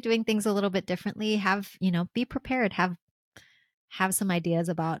 especially when you're doing things a little bit differently. Be prepared, have some ideas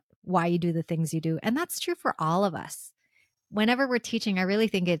about why you do the things you do. And that's true for all of us. Whenever we're teaching, I really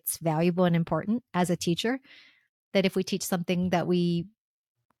think it's valuable and important as a teacher that if we teach something, that we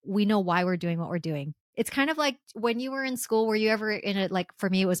know why we're doing what we're doing. It's kind of like when you were in school, were you ever in a, like for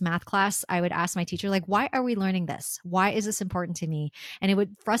me, it was math class. I would ask my teacher, like, why are we learning this? Why is this important to me? And it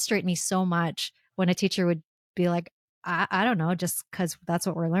would frustrate me so much when a teacher would be like, I don't know, just because that's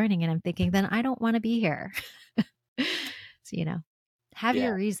what we're learning. And I'm thinking, then I don't want to be here. So, have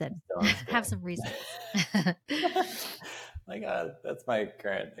your reason, have some reasons. Like, that's my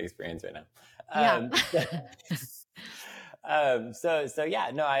current experience right now. So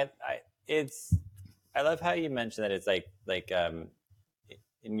yeah, no, I love how you mentioned that it's like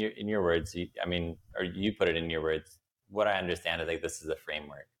in your words, or you put it in your words. What I understand is like, this is a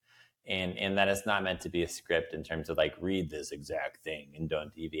framework, and that it's not meant to be a script in terms of like, read this exact thing and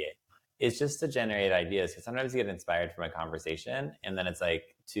don't deviate. It's just to generate ideas, because sometimes you get inspired from a conversation, and then it's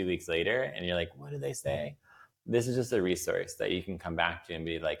like 2 weeks later and you're like, what did they say? This is just a resource that you can come back to and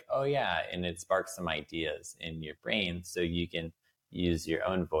be like, oh yeah, and it sparks some ideas in your brain, so you can use your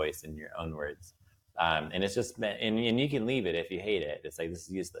own voice and your own words. And it's just, and you can leave it if you hate it. It's like, this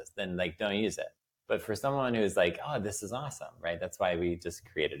is useless. Then like, don't use it. But for someone who's like, oh, this is awesome, right? That's why we just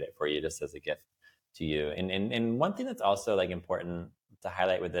created it for you, just as a gift to you. And one thing that's also like important to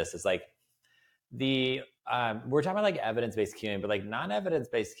highlight with this is like, we're talking about like evidence-based cueing, but like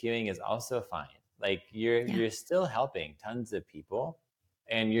non-evidence-based cueing is also fine. Like you're still helping tons of people,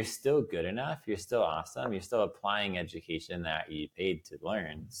 and you're still good enough. You're still awesome. You're still applying education that you paid to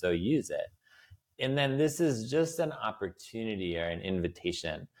learn. So use it. And then this is just an opportunity or an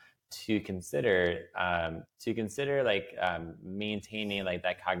invitation to consider like maintaining like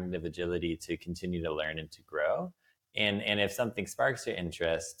that cognitive agility to continue to learn and to grow. And if something sparks your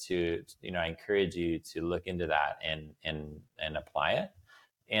interest, I encourage you to look into that and apply it.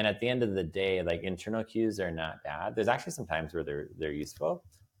 And at the end of the day, like, internal cues are not bad. There's actually some times where they're useful,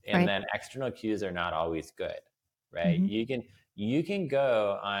 and then external cues are not always good, right? Mm-hmm. You can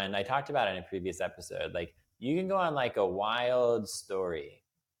go on, I talked about it in a previous episode, like you can go on like a wild story,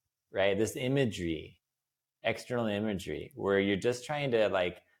 right? This imagery, external imagery, where you're just trying to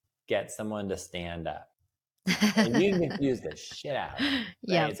like get someone to stand up. And you can confuse the shit out of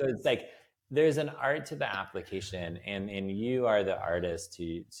it, right? So it's like, there's an art to the application, and you are the artist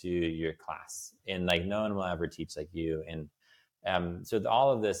to your class, and like no one will ever teach like you. And so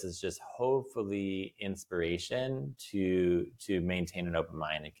all of this is just hopefully inspiration to maintain an open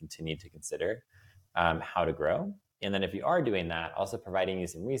mind and continue to consider how to grow. And then if you are doing that, also providing you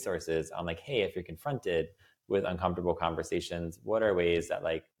some resources on like, hey, if you're confronted with uncomfortable conversations, what are ways that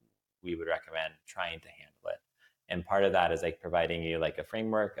like we would recommend trying to handle it? And part of that is like providing you like a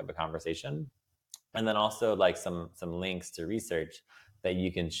framework of a conversation, and then also like some links to research that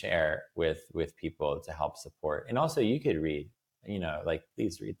you can share with people to help support. And also you could read, like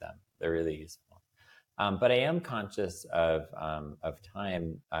please read them. They're really useful. But I am conscious of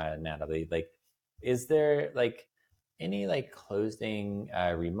time, Natalie. Like, is there like any like closing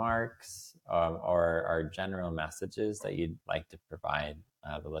remarks or general messages that you'd like to provide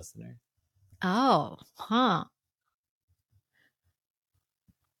the listener? Oh, huh.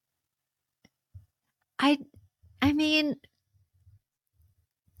 I mean,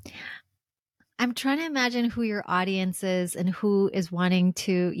 I'm trying to imagine who your audience is and who is wanting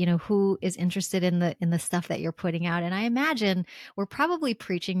to, who is interested in the stuff that you're putting out. And I imagine we're probably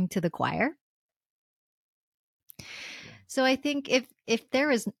preaching to the choir. So I think if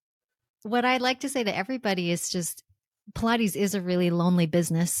there is, what I'd like to say to everybody is just Pilates is a really lonely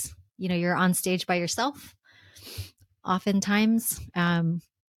business. You're on stage by yourself. Oftentimes,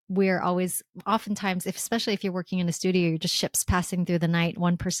 oftentimes, especially if you're working in a studio, you're just ships passing through the night.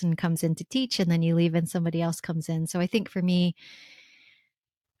 One person comes in to teach and then you leave and somebody else comes in. So I think for me,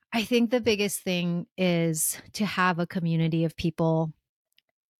 I think the biggest thing is to have a community of people,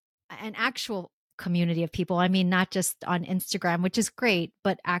 an actual community of people. I mean, not just on Instagram, which is great,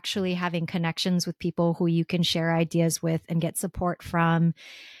 but actually having connections with people who you can share ideas with and get support from,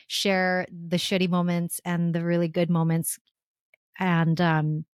 share the shitty moments and the really good moments.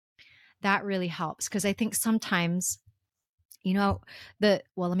 And that really helps, because I think sometimes, let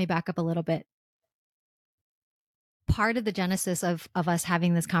me back up a little bit. Part of the genesis of us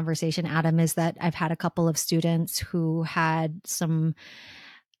having this conversation, Adam, is that I've had a couple of students who had some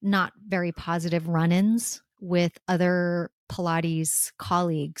not very positive run-ins with other Pilates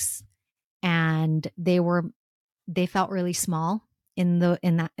colleagues, and they felt really small in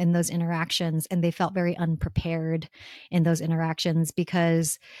those interactions, and they felt very unprepared in those interactions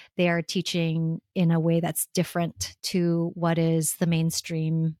because they are teaching in a way that's different to what is the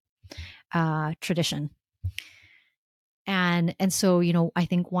mainstream tradition. And so, I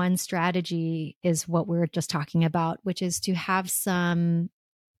think one strategy is what we're just talking about, which is to have some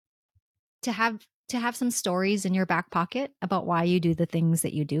stories in your back pocket about why you do the things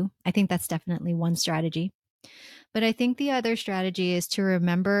that you do. I think that's definitely one strategy. But I think the other strategy is to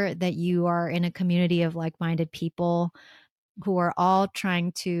remember that you are in a community of like-minded people who are all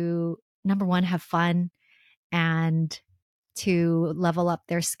trying to, number one, have fun and to level up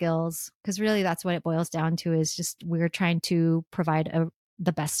their skills. Because really that's what it boils down to, is just we're trying to provide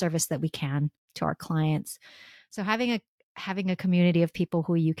the best service that we can to our clients. So having a community of people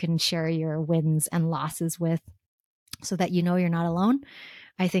who you can share your wins and losses with, so that you're not alone,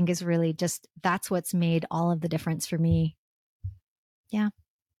 I think is really that's what's made all of the difference for me. Yeah.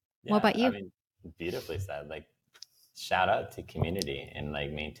 What about you? I mean, beautifully said. Like, shout out to community and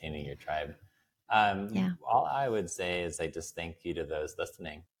like maintaining your tribe. All I would say is like just thank you to those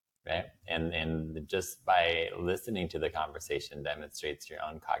listening, right? And just by listening to the conversation demonstrates your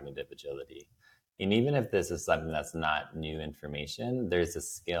own cognitive agility. And even if this is something that's not new information, there's a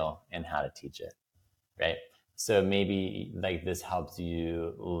skill in how to teach it, right? So maybe like this helps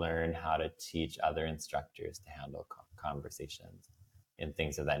you learn how to teach other instructors to handle conversations and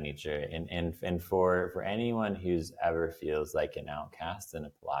things of that nature. And for anyone who's ever feels like an outcast in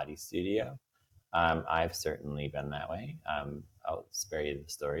a Pilates studio, I've certainly been that way. I'll spare you the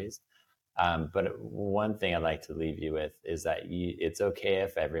stories. But one thing I'd like to leave you with is that it's okay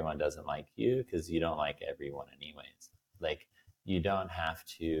if everyone doesn't like you, because you don't like everyone anyways. Like you don't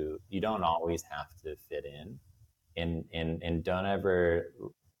always have to fit in. And don't ever,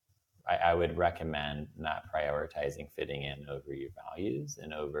 I would recommend not prioritizing fitting in over your values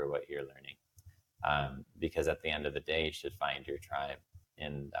and over what you're learning. Because at the end of the day, you should find your tribe.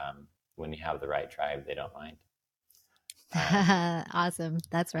 And when you have the right tribe, they don't mind. Awesome.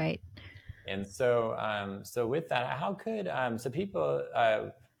 That's right. And so, so with that, how could so people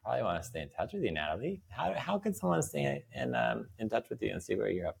probably want to stay in touch with you, Natalie? How could someone stay in touch with you and see where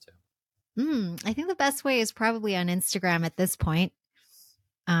you're up to? I think the best way is probably on Instagram at this point.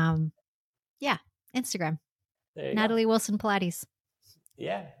 Yeah, Instagram. Natalie Wilson Pilates.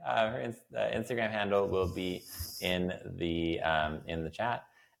 Yeah, her Instagram handle will be in the chat.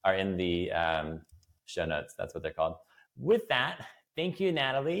 are in the show notes. That's what they're called. With that, thank you,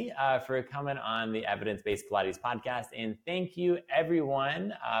 Natalie, for coming on the Evidence-Based Pilates podcast. And thank you,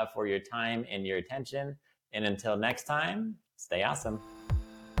 everyone, for your time and your attention. And until next time, stay awesome.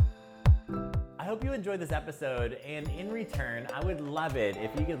 I hope you enjoyed this episode, and in return, I would love it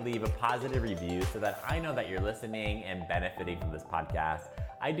if you could leave a positive review so that I know that you're listening and benefiting from this podcast.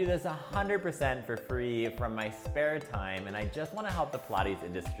 I do this 100% for free from my spare time, and I just want to help the Pilates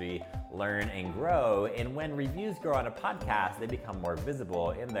industry learn and grow. And when reviews grow on a podcast, they become more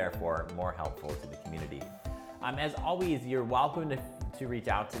visible and therefore more helpful to the community. As always, you're welcome to reach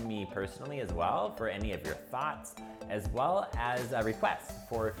out to me personally as well for any of your thoughts, as well as requests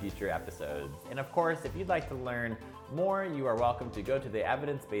for future episodes. And of course, if you'd like to learn more, you are welcome to go to the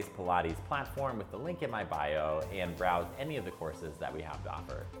Evidence-Based Pilates platform with the link in my bio and browse any of the courses that we have to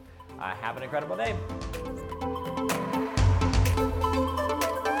offer. Have an incredible day.